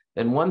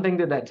 then one thing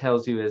that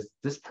tells you is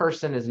this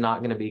person is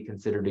not going to be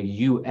considered a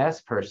U.S.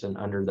 person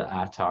under the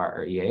ITAR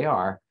or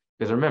EAR,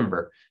 because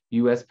remember,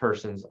 U.S.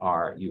 persons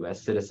are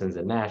U.S. citizens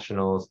and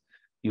nationals,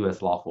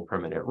 U.S. lawful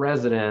permanent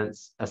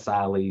residents,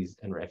 asylees,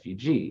 and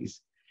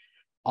refugees.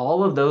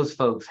 all of those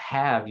folks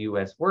have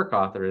U.S. work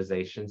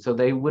authorization, so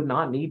they would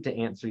not need to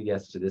answer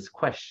yes to this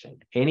question.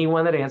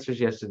 Anyone that answers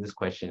yes to this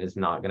question is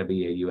not going to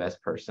be a U.S.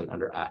 person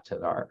under ITA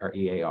or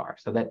EAR.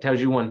 So that tells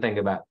you one thing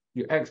about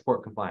your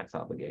export compliance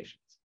obligations.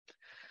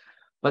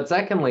 But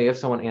secondly, if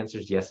someone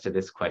answers yes to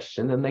this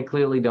question, then they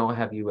clearly don't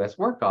have U.S.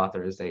 work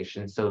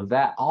authorization. So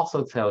that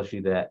also tells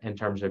you that in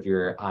terms of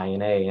your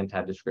INA,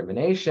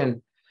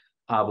 anti-discrimination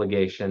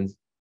obligations,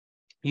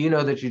 you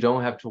know that you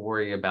don't have to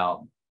worry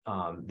about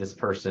this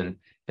person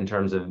in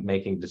terms of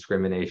making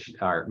discrimination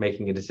or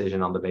making a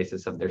decision on the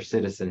basis of their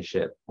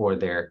citizenship or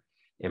their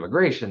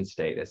immigration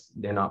status.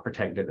 They're not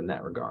protected in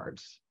that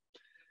regards.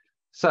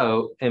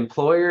 So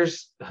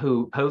employers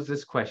who pose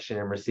this question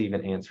and receive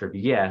an answer of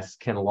yes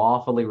can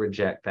lawfully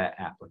reject that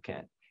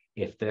applicant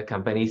if the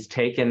company's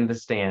taken the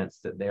stance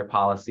that their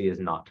policy is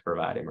not to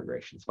provide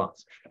immigration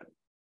sponsorship.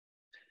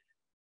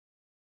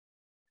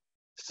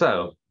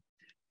 So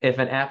if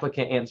an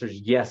applicant answers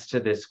yes to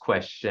this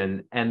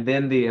question, and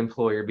then the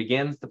employer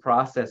begins the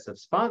process of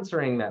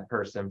sponsoring that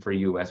person for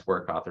U.S.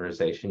 work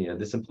authorization,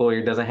 this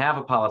employer doesn't have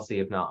a policy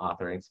of not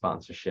authoring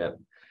sponsorship,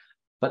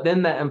 but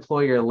then that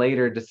employer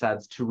later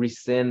decides to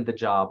rescind the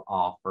job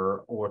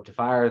offer or to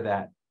fire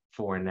that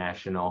foreign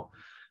national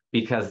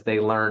because they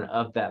learn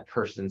of that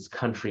person's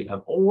country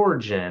of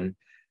origin,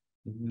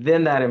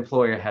 then that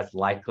employer has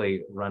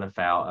likely run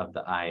afoul of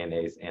the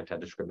INA's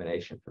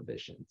anti-discrimination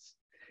provisions.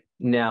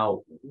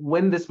 Now,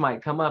 when this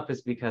might come up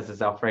is because,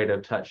 as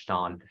Alfredo touched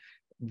on,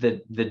 the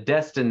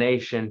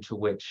destination to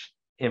which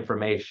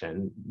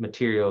information,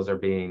 materials are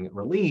being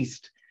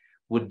released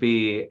would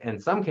be, in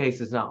some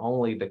cases, not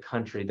only the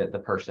country that the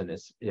person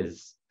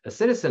is a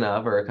citizen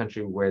of or a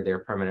country where they're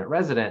permanent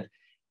resident,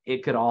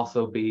 it could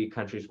also be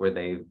countries where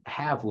they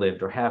have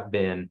lived or have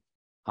been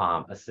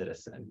a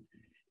citizen.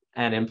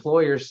 And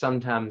employers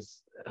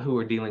sometimes who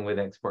are dealing with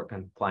export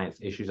compliance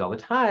issues all the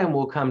time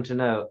will come to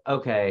know,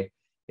 okay,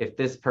 if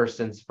this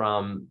person's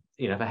from,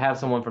 if I have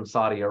someone from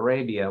Saudi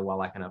Arabia, while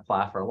I can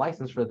apply for a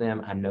license for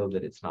them, I know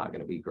that it's not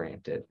going to be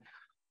granted.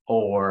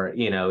 Or,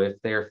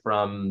 if they're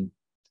from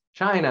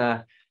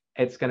China,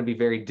 it's going to be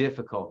very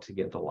difficult to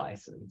get the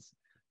license.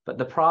 But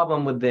the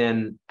problem with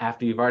then,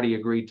 after you've already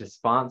agreed to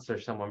sponsor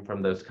someone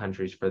from those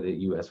countries for the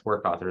U.S.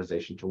 work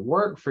authorization to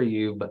work for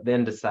you, but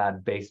then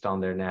decide based on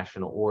their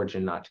national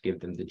origin not to give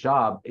them the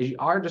job, is you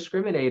are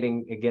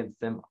discriminating against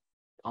them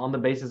on the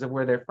basis of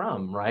where they're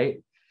from,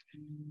 right?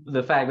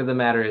 The fact of the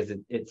matter is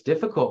it's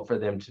difficult for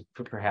them to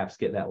perhaps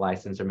get that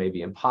license or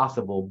maybe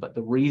impossible, but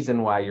the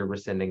reason why you're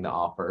rescinding the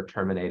offer or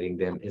terminating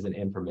them is an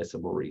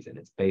impermissible reason.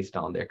 It's based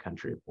on their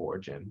country of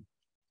origin.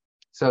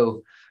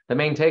 So the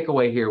main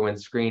takeaway here when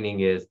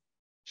screening is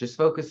just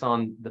focus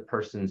on the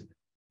person's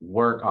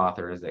work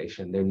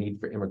authorization, their need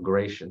for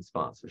immigration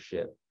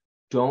sponsorship.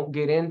 Don't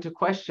get into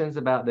questions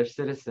about their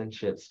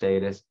citizenship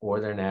status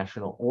or their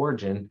national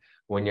origin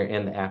when you're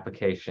in the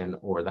application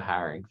or the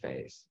hiring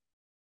phase.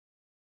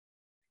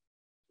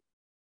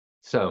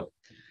 So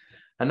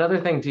another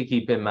thing to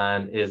keep in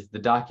mind is the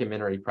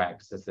documentary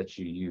practices that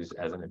you use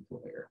as an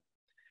employer.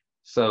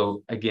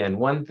 So again,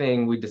 one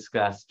thing we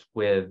discussed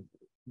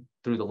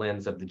through the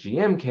lens of the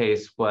GM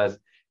case was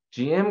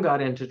GM got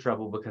into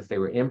trouble because they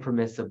were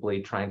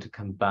impermissibly trying to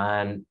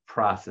combine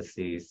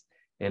processes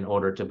in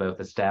order to both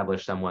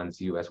establish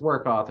someone's U.S.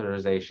 work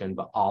authorization,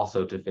 but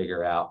also to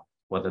figure out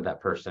whether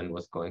that person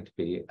was going to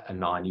be a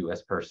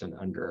non-U.S. person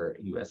under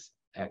U.S.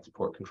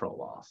 export control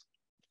laws.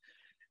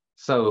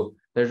 So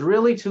there's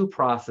really two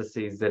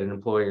processes that an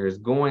employer is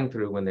going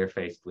through when they're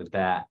faced with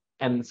that.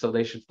 And so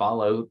they should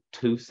follow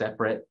two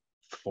separate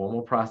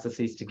formal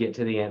processes to get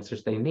to the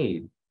answers they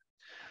need.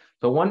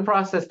 So one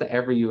process that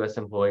every U.S.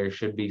 employer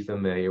should be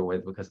familiar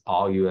with, because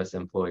all U.S.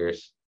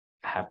 employers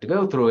have to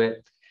go through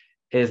it,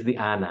 is the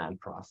I-9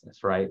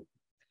 process, right?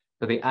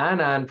 So the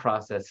I-9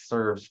 process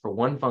serves for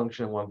one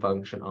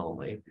function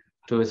only,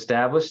 to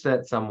establish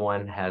that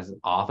someone has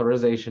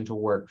authorization to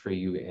work for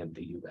you in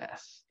the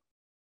U.S.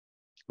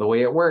 The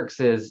way it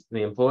works is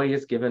the employee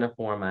is given a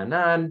Form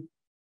I-9.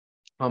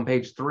 On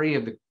page 3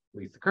 of at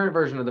least the current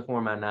version of the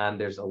Form I-9,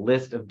 there's a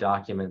list of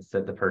documents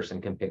that the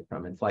person can pick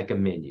from. It's like a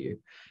menu.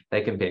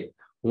 They can pick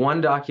one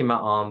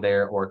document on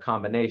there or a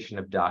combination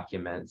of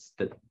documents,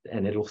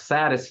 and it'll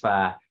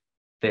satisfy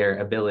their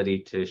ability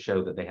to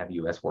show that they have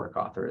U.S. work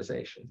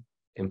authorization.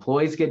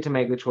 Employees get to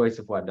make the choice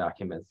of what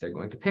documents they're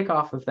going to pick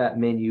off of that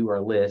menu or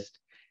list,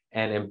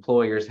 and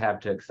employers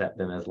have to accept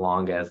them as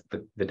long as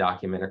the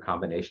document or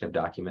combination of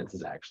documents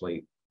is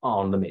actually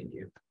on the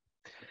menu.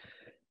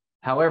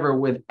 However,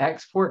 with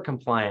export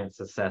compliance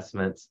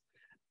assessments,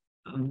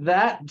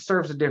 that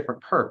serves a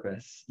different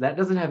purpose. That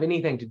doesn't have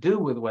anything to do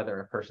with whether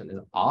a person is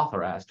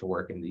authorized to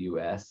work in the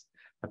U.S.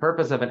 The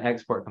purpose of an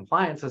export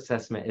compliance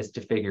assessment is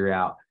to figure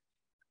out,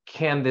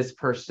 can this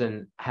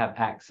person have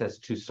access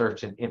to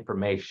certain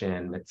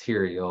information,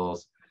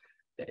 materials,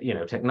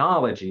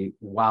 technology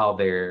while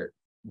they're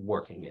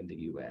working in the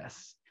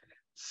U.S.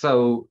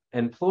 So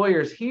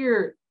employers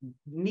here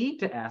need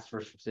to ask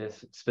for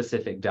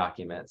specific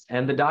documents,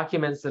 and the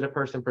documents that a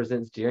person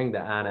presents during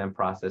the I-9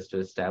 process to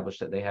establish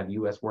that they have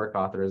U.S. work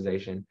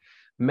authorization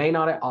may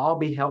not at all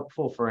be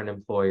helpful for an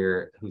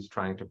employer who's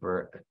trying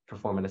to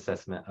perform an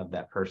assessment of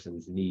that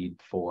person's need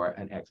for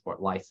an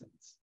export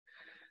license.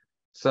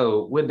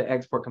 So with the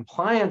export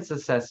compliance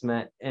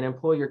assessment, an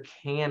employer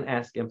can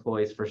ask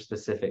employees for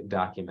specific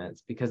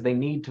documents because they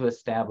need to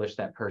establish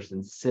that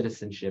person's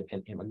citizenship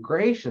and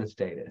immigration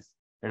status.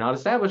 They're not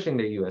establishing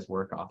their U.S.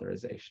 work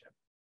authorization.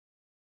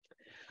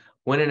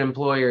 When an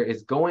employer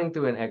is going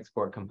through an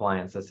export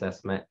compliance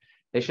assessment,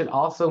 they should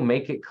also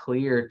make it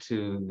clear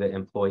to the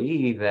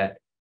employee that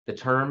the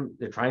term,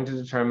 they're trying to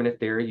determine if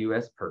they're a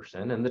U.S.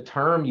 person, and the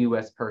term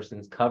U.S.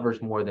 persons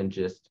covers more than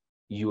just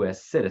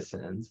U.S.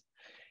 citizens.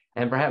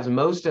 And perhaps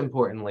most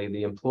importantly,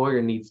 the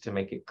employer needs to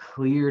make it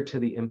clear to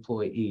the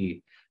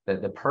employee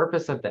that the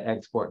purpose of the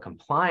export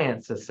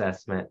compliance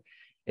assessment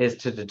is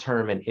to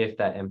determine if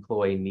that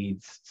employee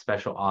needs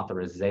special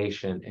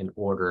authorization in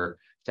order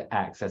to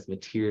access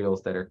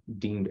materials that are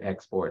deemed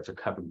exports or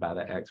covered by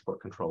the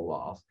export control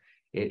laws.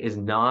 It is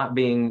not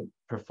being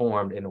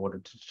performed in order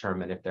to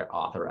determine if they're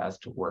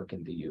authorized to work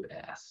in the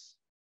U.S.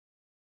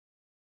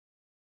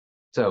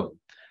 So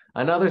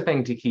another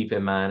thing to keep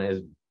in mind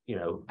is,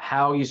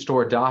 how you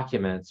store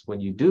documents when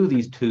you do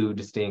these two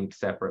distinct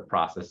separate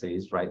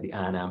processes, right? The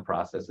I-9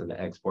 process and the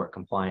export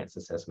compliance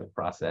assessment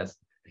process.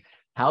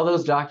 How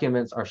those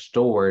documents are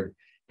stored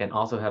can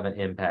also have an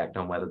impact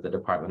on whether the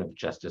Department of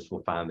Justice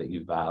will find that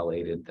you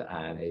violated the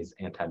INA's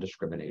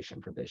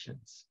anti-discrimination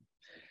provisions.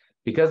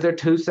 Because they're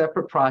two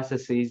separate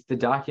processes, the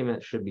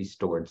documents should be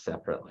stored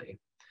separately.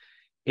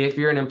 If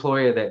you're an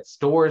employer that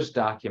stores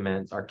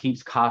documents or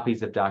keeps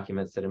copies of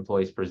documents that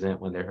employees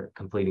present when they're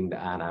completing the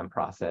I-9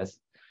 process,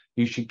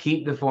 you should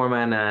keep the Form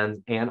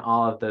I-9s and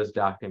all of those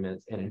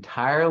documents in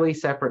entirely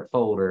separate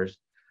folders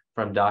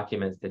from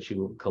documents that you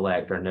will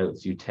collect or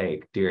notes you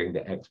take during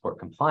the export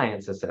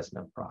compliance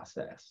assessment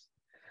process.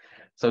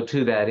 So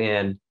to that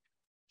end,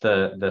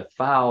 the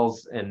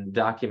files and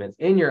documents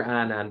in your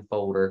I-9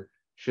 folder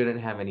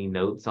shouldn't have any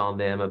notes on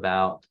them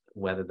about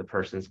whether the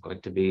person's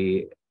going to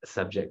be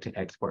subject to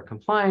export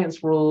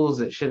compliance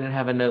rules. It shouldn't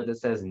have a note that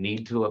says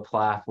need to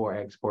apply for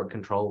export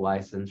control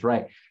license,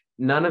 right?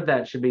 None of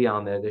that should be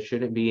on there. There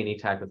shouldn't be any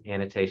type of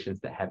annotations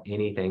that have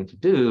anything to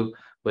do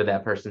with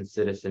that person's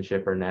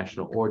citizenship or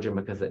national origin,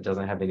 because it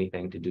doesn't have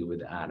anything to do with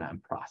the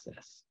I-9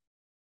 process.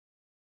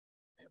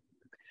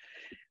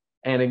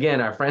 And again,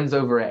 our friends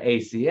over at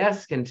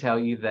ACS can tell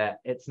you that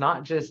it's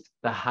not just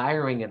the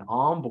hiring and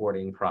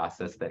onboarding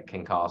process that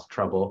can cause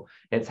trouble.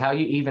 It's how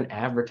you even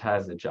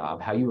advertise a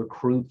job, how you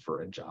recruit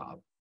for a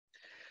job.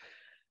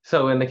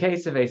 So in the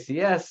case of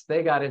ACS,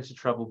 they got into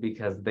trouble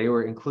because they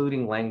were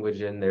including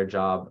language in their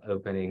job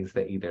openings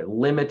that either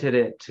limited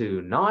it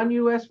to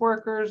non-U.S.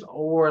 workers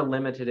or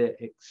limited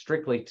it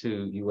strictly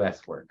to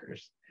U.S.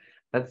 workers.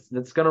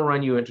 That's going to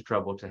run you into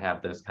trouble to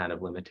have those kind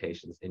of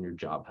limitations in your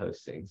job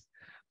postings.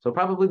 So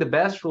probably the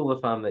best rule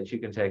of thumb that you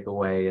can take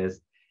away is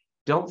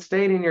don't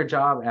state in your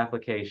job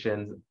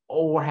applications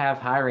or have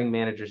hiring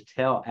managers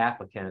tell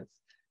applicants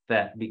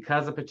that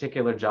because a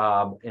particular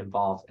job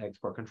involves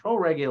export control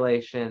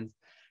regulations,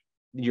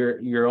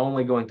 you're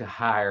only going to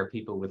hire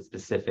people with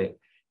specific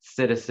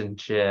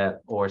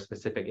citizenship or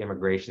specific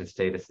immigration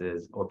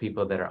statuses, or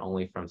people that are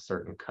only from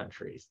certain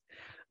countries.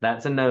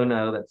 That's a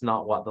no-no. That's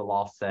not what the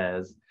law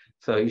says.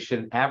 So you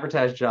shouldn't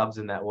advertise jobs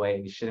in that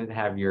way. You shouldn't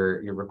have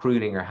your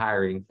recruiting or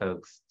hiring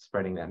folks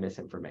spreading that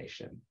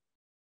misinformation.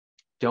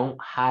 Don't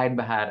hide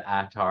behind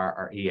ITAR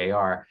or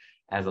EAR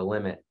as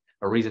a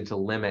reason to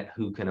limit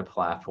who can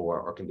apply for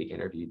or can be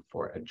interviewed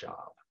for a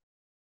job.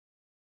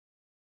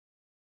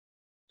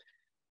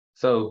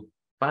 So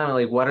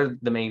finally, what are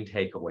the main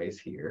takeaways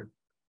here?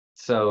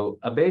 So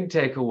a big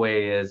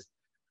takeaway is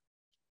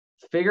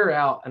figure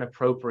out an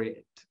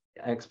appropriate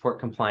export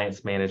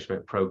compliance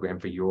management program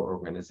for your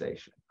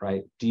organization,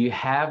 right? Do you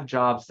have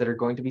jobs that are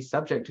going to be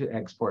subject to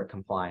export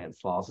compliance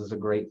laws? Is a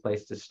great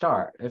place to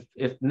start.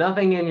 If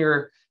nothing in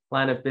your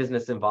line of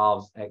business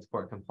involves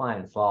export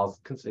compliance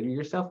laws, consider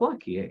yourself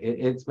lucky.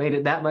 It's made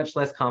it that much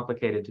less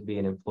complicated to be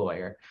an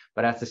employer.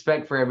 But I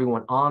suspect for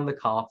everyone on the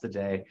call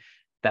today,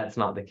 that's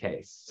not the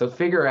case. So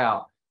figure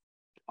out,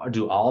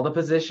 do all the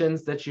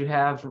positions that you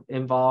have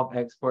involve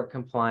export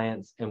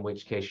compliance, in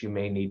which case you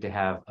may need to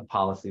have a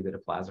policy that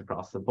applies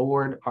across the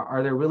board? Or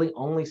are there really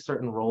only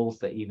certain roles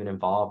that even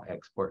involve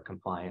export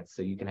compliance,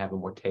 so you can have a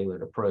more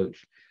tailored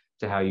approach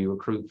to how you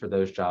recruit for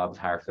those jobs,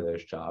 hire for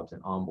those jobs,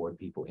 and onboard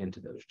people into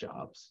those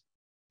jobs?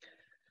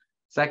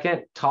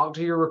 Second, talk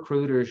to your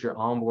recruiters, your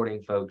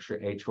onboarding folks, your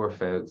HR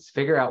folks,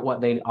 figure out what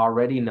they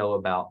already know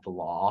about the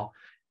law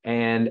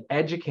and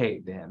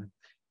educate them.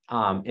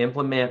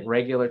 Implement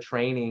regular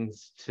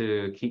trainings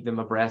to keep them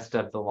abreast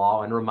of the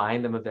law and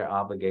remind them of their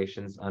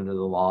obligations under the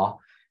law,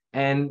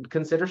 and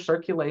consider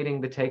circulating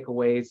the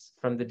takeaways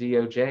from the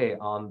DOJ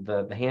on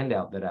the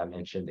handout that I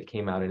mentioned that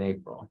came out in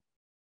April.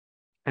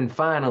 And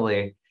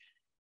finally,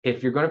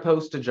 if you're going to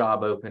post a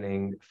job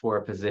opening for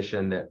a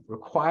position that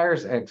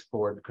requires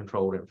export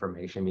controlled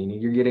information,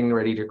 meaning you're getting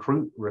ready to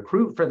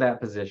recruit for that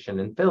position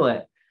and fill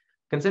it,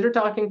 consider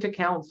talking to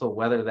counsel,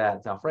 whether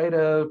that's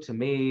Alfredo, to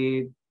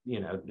me,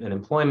 an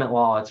employment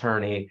law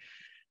attorney,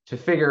 to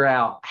figure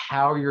out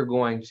how you're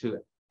going to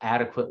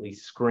adequately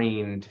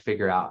screen to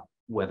figure out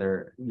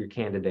whether your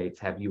candidates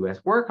have U.S.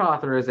 work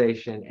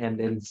authorization, and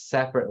then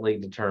separately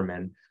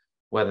determine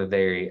whether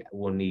they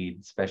will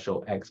need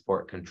special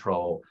export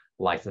control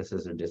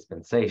licenses or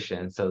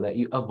dispensation, so that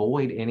you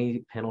avoid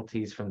any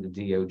penalties from the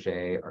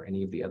DOJ or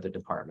any of the other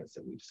departments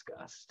that we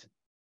discussed.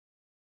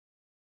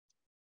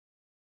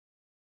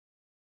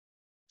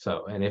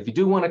 So, and if you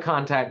do want to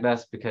contact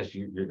us because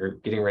you're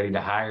getting ready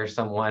to hire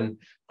someone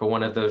for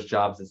one of those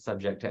jobs that's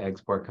subject to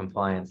export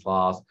compliance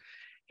laws,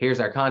 here's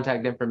our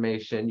contact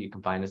information. You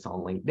can find us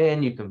on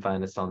LinkedIn. You can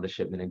find us on the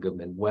Shipman and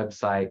Goodwin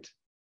website.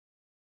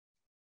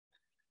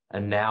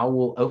 And now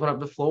we'll open up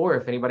the floor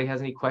if anybody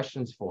has any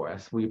questions for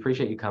us. We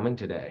appreciate you coming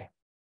today.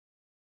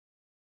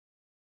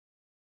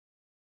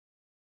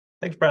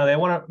 Thanks, Bradley. I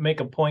want to make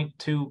a point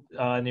too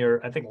on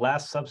your, I think,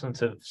 last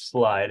substantive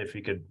slide, if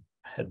you could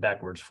head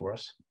backwards for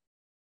us.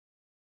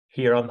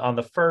 Here on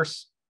the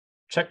first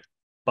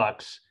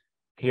checkbox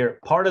here,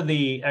 part of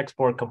the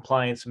export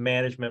compliance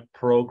management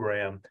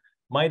program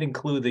might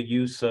include the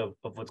use of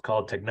what's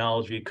called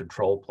technology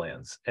control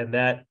plans. And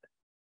that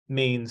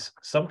means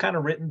some kind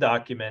of written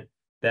document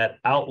that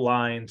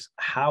outlines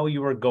how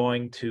you are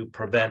going to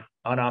prevent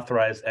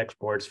unauthorized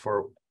exports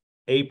for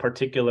a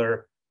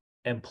particular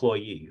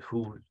employee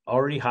who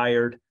already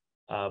hired.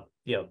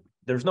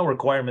 There's no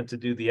requirement to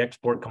do the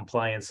export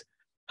compliance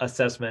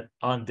assessment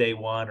on day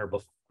one or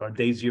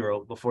day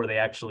zero before they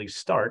actually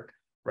start,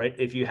 right?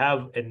 If you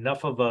have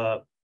enough of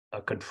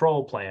a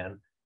control plan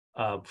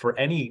for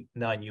any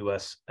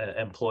non-U.S.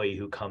 employee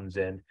who comes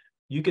in,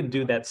 you can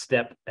do that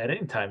step at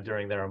any time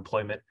during their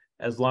employment,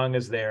 as long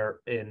as they're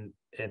in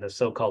a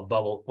so-called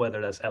bubble, whether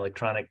that's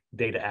electronic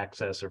data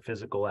access or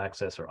physical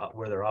access or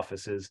where their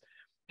office is,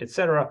 et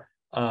cetera,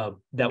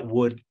 that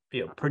would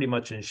pretty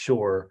much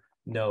ensure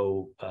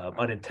no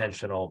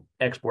unintentional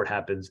export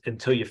happens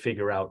until you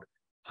figure out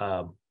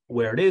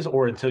where it is,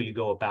 or until you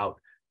go about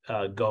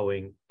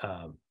going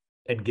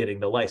and getting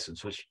the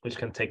license, which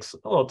can take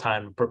a little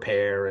time to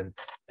prepare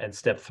and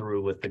step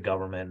through with the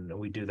government. And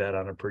we do that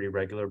on a pretty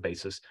regular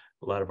basis.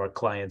 A lot of our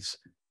clients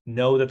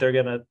know that they're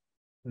going to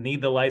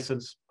need the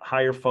license,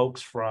 hire folks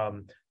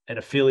from an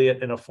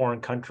affiliate in a foreign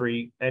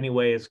country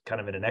anyway, is kind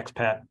of in an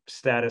expat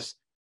status,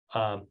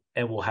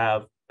 and we'll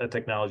have a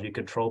technology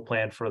control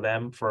plan for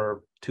them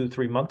for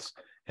 2-3 months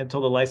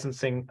until the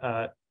licensing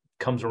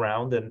comes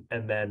around,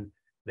 and then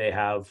they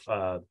have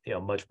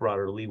much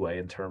broader leeway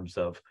in terms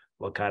of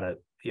what kind of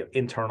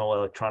internal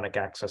electronic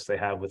access they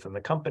have within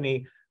the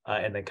company,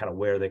 and then kind of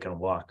where they can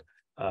walk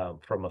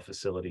from a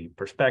facility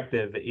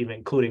perspective, even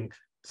including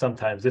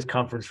sometimes this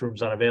conference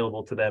room's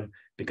unavailable to them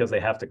because they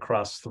have to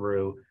cross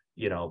through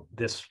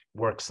this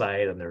work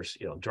site, and there's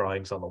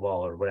drawings on the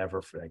wall or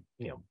whatever for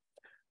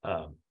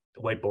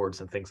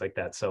whiteboards and things like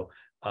that. So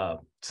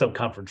some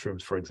conference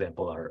rooms, for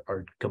example,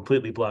 are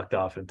completely blocked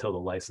off until the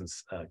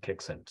license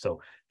kicks in.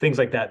 So things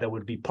like that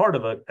would be part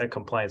of a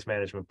compliance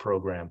management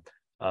program,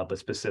 but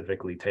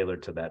specifically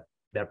tailored to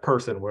that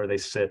person, where they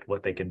sit,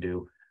 what they can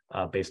do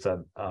based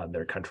on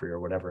their country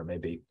or whatever it may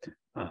be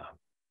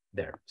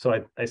there.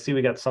 So I see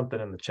we got something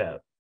in the chat.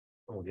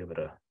 We'll give it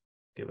a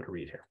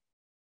read here.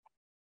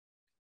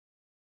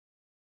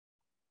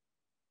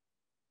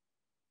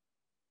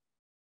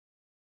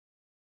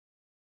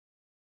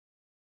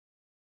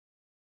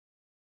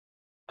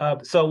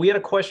 So we had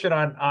a question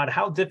on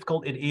how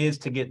difficult it is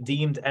to get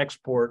deemed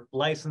export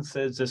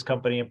licenses. This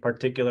company in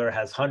particular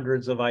has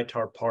hundreds of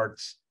ITAR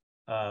parts,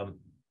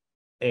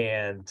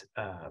 and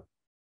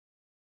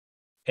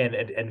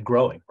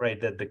growing,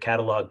 right? That the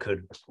catalog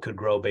could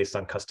grow based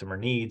on customer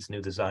needs,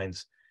 new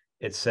designs,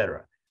 et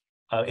cetera.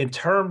 In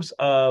terms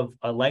of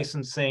a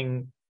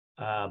licensing,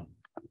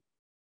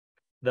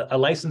 a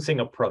licensing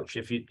approach,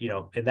 if you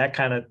in that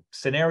kind of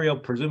scenario,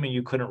 presuming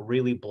you couldn't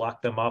really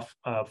block them off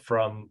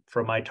from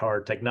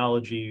ITAR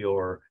technology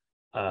or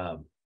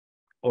kind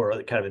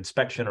of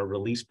inspection or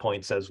release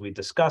points, as we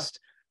discussed,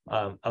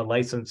 a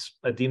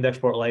deemed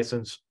export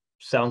license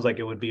sounds like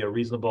it would be a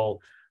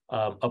reasonable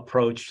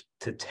approach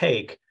to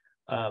take.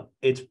 I'll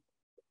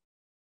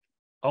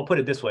put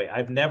it this way: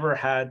 I've never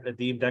had a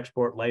deemed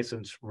export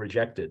license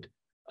rejected.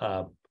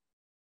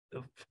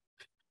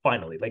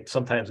 Finally, like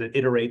sometimes it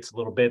iterates a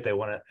little bit. They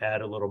want to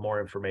add a little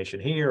more information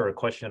here or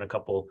question a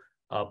couple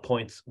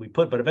points we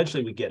put, but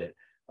eventually we get it.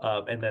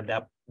 And then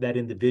that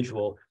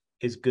individual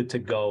is good to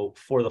go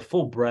for the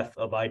full breadth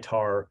of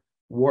ITAR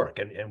work.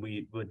 And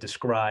we would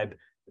describe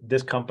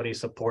this company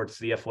supports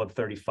the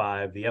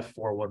F-135, the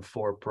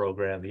F-414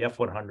 program, the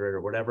F-100,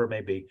 or whatever it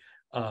may be.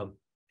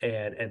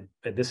 And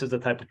this is the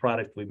type of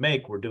product we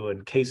make. We're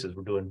doing cases,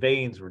 we're doing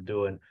vanes, we're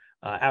doing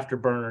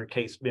afterburner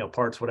case,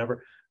 parts,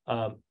 whatever.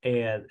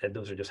 And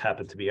those are just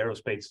happen to be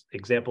aerospace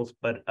examples,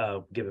 but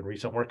given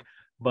recent work.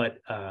 But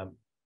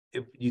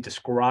if you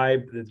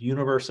describe the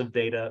universe of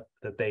data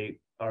that they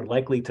are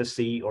likely to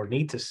see or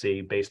need to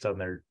see based on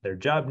their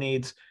job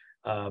needs,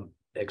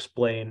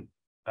 explain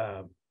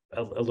a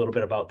little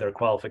bit about their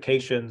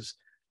qualifications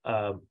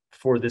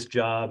for this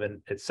job,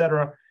 and et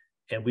cetera.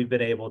 And we've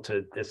been able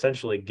to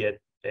essentially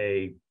get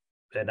an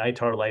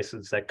ITAR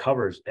license that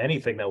covers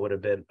anything that would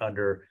have been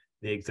under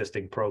the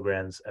existing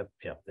programs.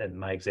 And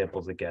my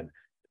examples again,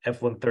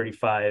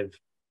 F-135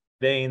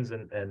 vanes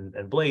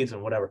and blades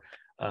and whatever.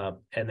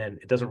 And then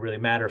it doesn't really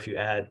matter if you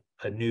add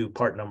a new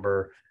part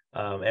number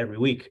every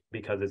week,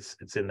 because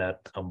it's in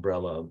that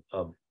umbrella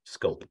of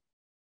scope.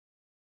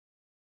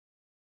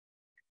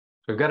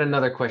 We've got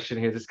another question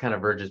here. This kind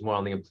of verges more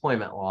on the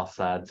employment law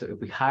side. So if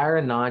we hire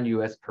a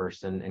non-U.S.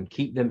 person and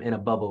keep them in a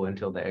bubble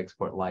until the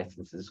export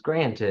license is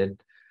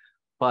granted,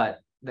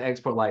 but the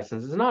export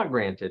license is not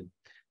granted,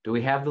 do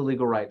we have the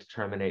legal right to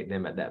terminate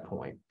them at that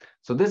point?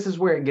 So this is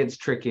where it gets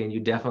tricky, and you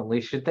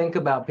definitely should think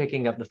about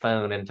picking up the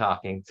phone and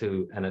talking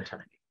to an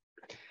attorney.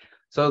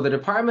 So the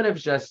Department of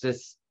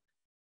Justice,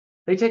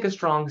 they take a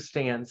strong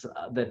stance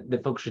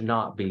that folks should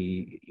not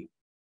be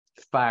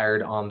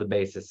fired on the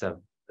basis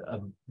of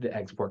the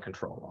export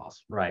control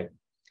laws, right?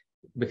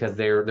 Because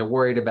they're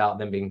worried about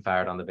them being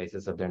fired on the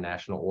basis of their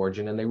national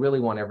origin, and they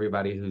really want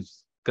everybody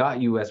who's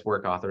got U.S.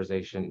 work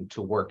authorization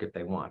to work if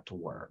they want to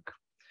work.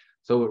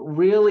 So it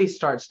really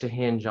starts to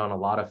hinge on a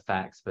lot of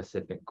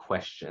fact-specific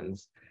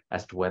questions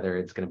as to whether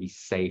it's going to be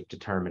safe to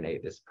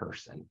terminate this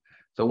person.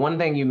 So one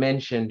thing you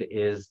mentioned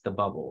is the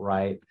bubble,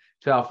 right?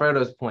 To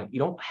Alfredo's point, you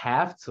don't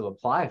have to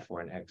apply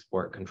for an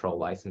export control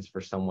license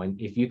for someone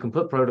if you can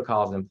put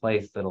protocols in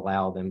place that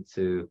allow them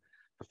to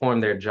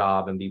perform their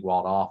job and be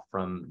walled off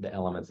from the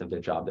elements of their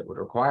job that would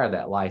require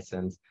that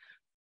license.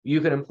 You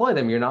can employ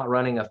them. You're not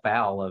running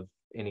afoul of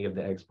any of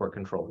the export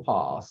control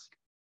laws.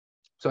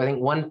 So I think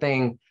one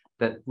thing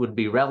that would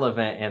be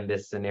relevant in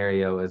this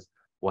scenario is,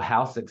 well,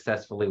 how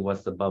successfully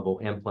was the bubble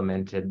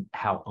implemented?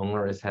 How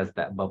onerous has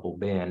that bubble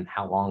been?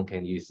 How long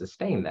can you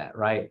sustain that,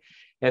 right?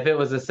 If it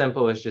was as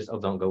simple as just, oh,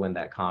 don't go in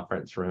that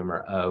conference room,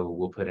 or, oh,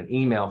 we'll put an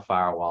email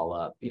firewall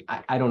up,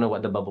 I don't know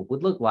what the bubble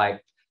would look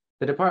like.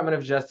 The Department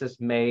of Justice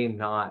may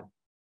not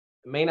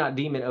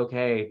deem it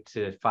okay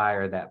to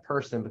fire that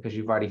person because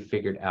you've already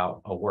figured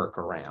out a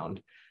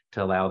workaround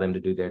to allow them to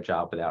do their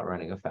job without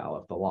running afoul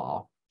of the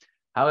law.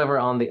 However,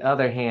 on the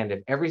other hand,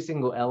 if every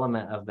single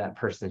element of that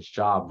person's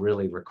job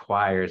really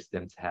requires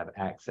them to have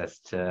access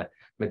to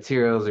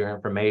materials or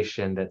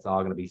information that's all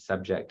going to be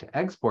subject to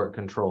export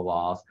control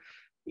laws,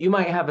 you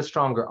might have a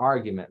stronger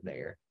argument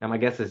there. Now, my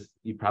guess is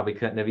you probably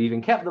couldn't have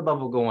even kept the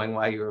bubble going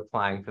while you were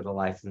applying for the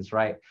license,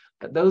 right?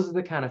 But those are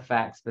the kind of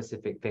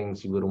fact-specific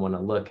things you would want to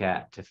look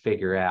at to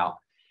figure out,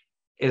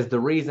 is the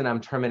reason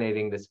I'm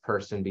terminating this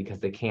person because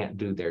they can't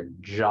do their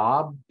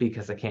job,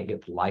 because I can't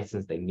get the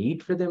license they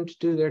need for them to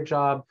do their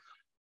job,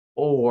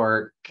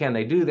 or can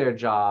they do their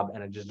job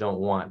and I just don't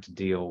want to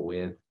deal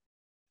with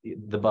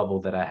the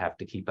bubble that I have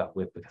to keep up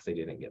with because they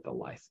didn't get the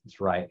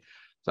license, right?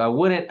 So I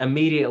wouldn't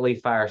immediately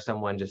fire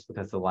someone just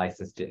because the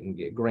license didn't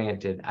get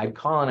granted. I'd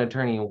call an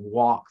attorney and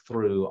walk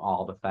through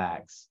all the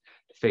facts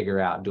to figure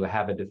out, do I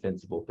have a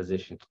defensible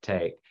position to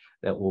take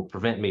that will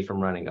prevent me from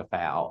running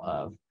afoul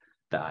of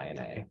the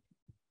INA?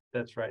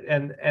 That's right.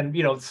 And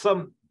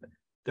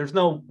there's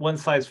no one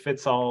size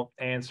fits all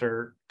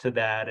answer to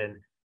that. And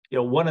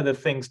one of the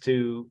things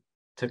to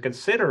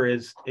consider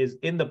is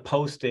in the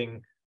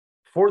posting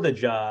for the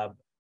job,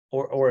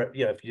 or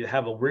if you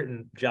have a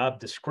written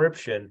job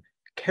description,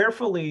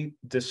 carefully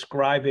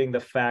describing the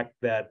fact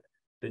that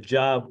the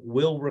job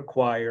will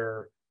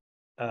require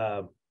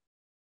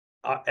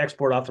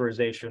export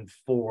authorization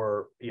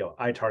for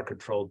ITAR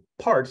controlled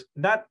parts,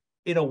 not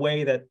in a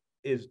way that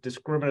is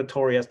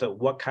discriminatory as to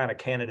what kind of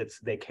candidates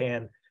they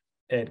can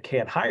and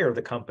can't hire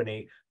the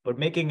company, but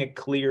making it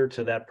clear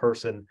to that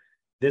person,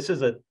 this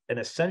is an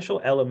essential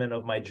element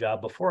of my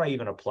job before I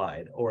even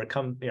applied, or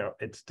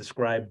it's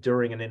described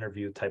during an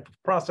interview type of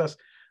process.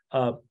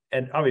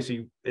 And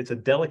obviously it's a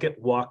delicate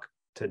walk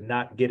to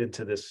not get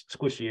into this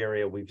squishy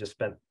area we've just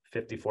spent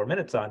 54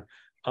 minutes on.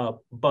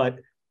 But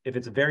if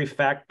it's a very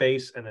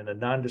fact-based and in a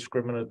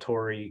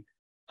non-discriminatory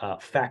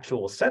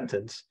factual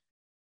sentence,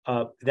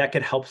 that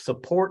could help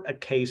support a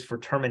case for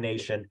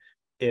termination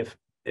if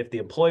the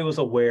employee was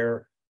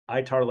aware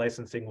ITAR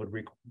licensing would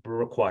be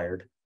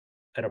required,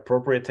 an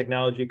appropriate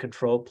technology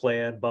control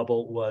plan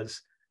bubble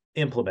was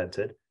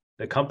implemented,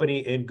 the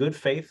company in good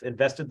faith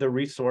invested the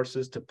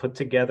resources to put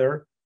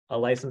together a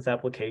license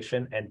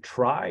application and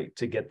try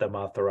to get them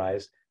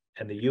authorized,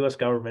 and the U.S.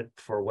 government,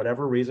 for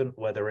whatever reason,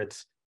 whether it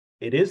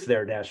is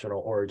their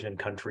national origin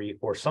country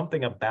or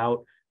something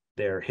about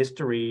their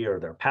history or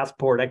their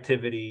passport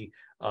activity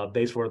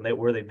based where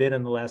they've been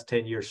in the last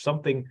 10 years,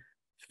 something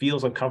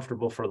feels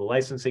uncomfortable for the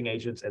licensing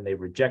agents and they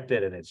reject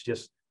it, and it's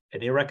just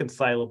an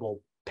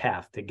irreconcilable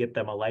path to get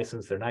them a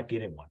license. They're not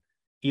getting one,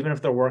 even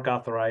if they're work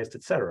authorized,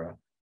 et cetera.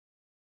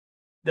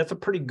 That's a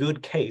pretty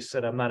good case,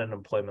 and I'm not an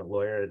employment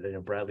lawyer.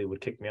 Bradley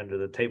would kick me under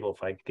the table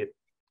if I get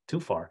too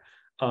far.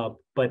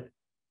 But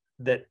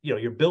that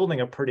you're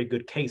building a pretty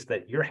good case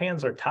that your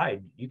hands are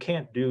tied. You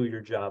can't do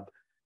your job,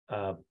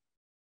 and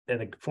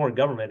the foreign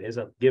government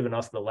isn't giving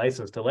us the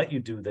license to let you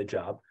do the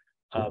job.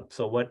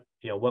 So what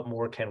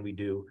more can we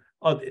do?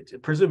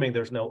 Presuming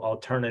there's no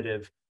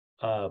alternative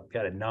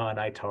kind of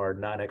non-ITAR,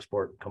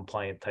 non-export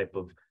compliant type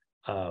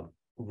of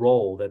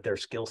role that their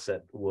skill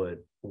set would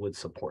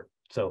support.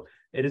 So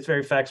it is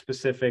very fact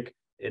specific.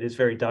 It is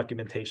very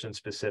documentation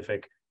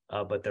specific,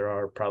 but there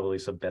are probably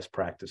some best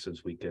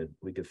practices we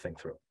could think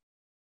through.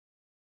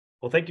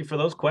 Well, thank you for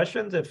those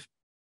questions. If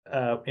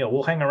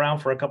we'll hang around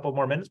for a couple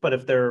more minutes, but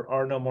if there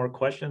are no more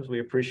questions, we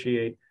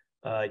appreciate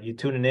you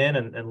tuning in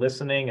and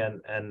listening.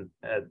 And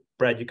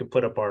Brad, you can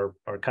put up our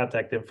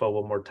contact info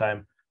one more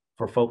time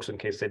for folks in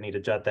case they need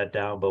to jot that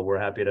down. But we're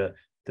happy to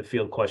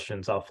field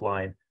questions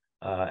offline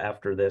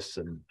after this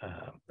and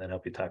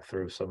help you talk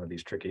through some of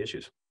these tricky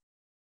issues.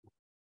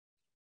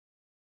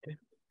 Okay.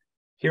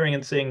 Hearing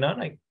and seeing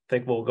none, I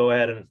think we'll go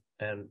ahead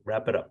and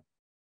wrap it up.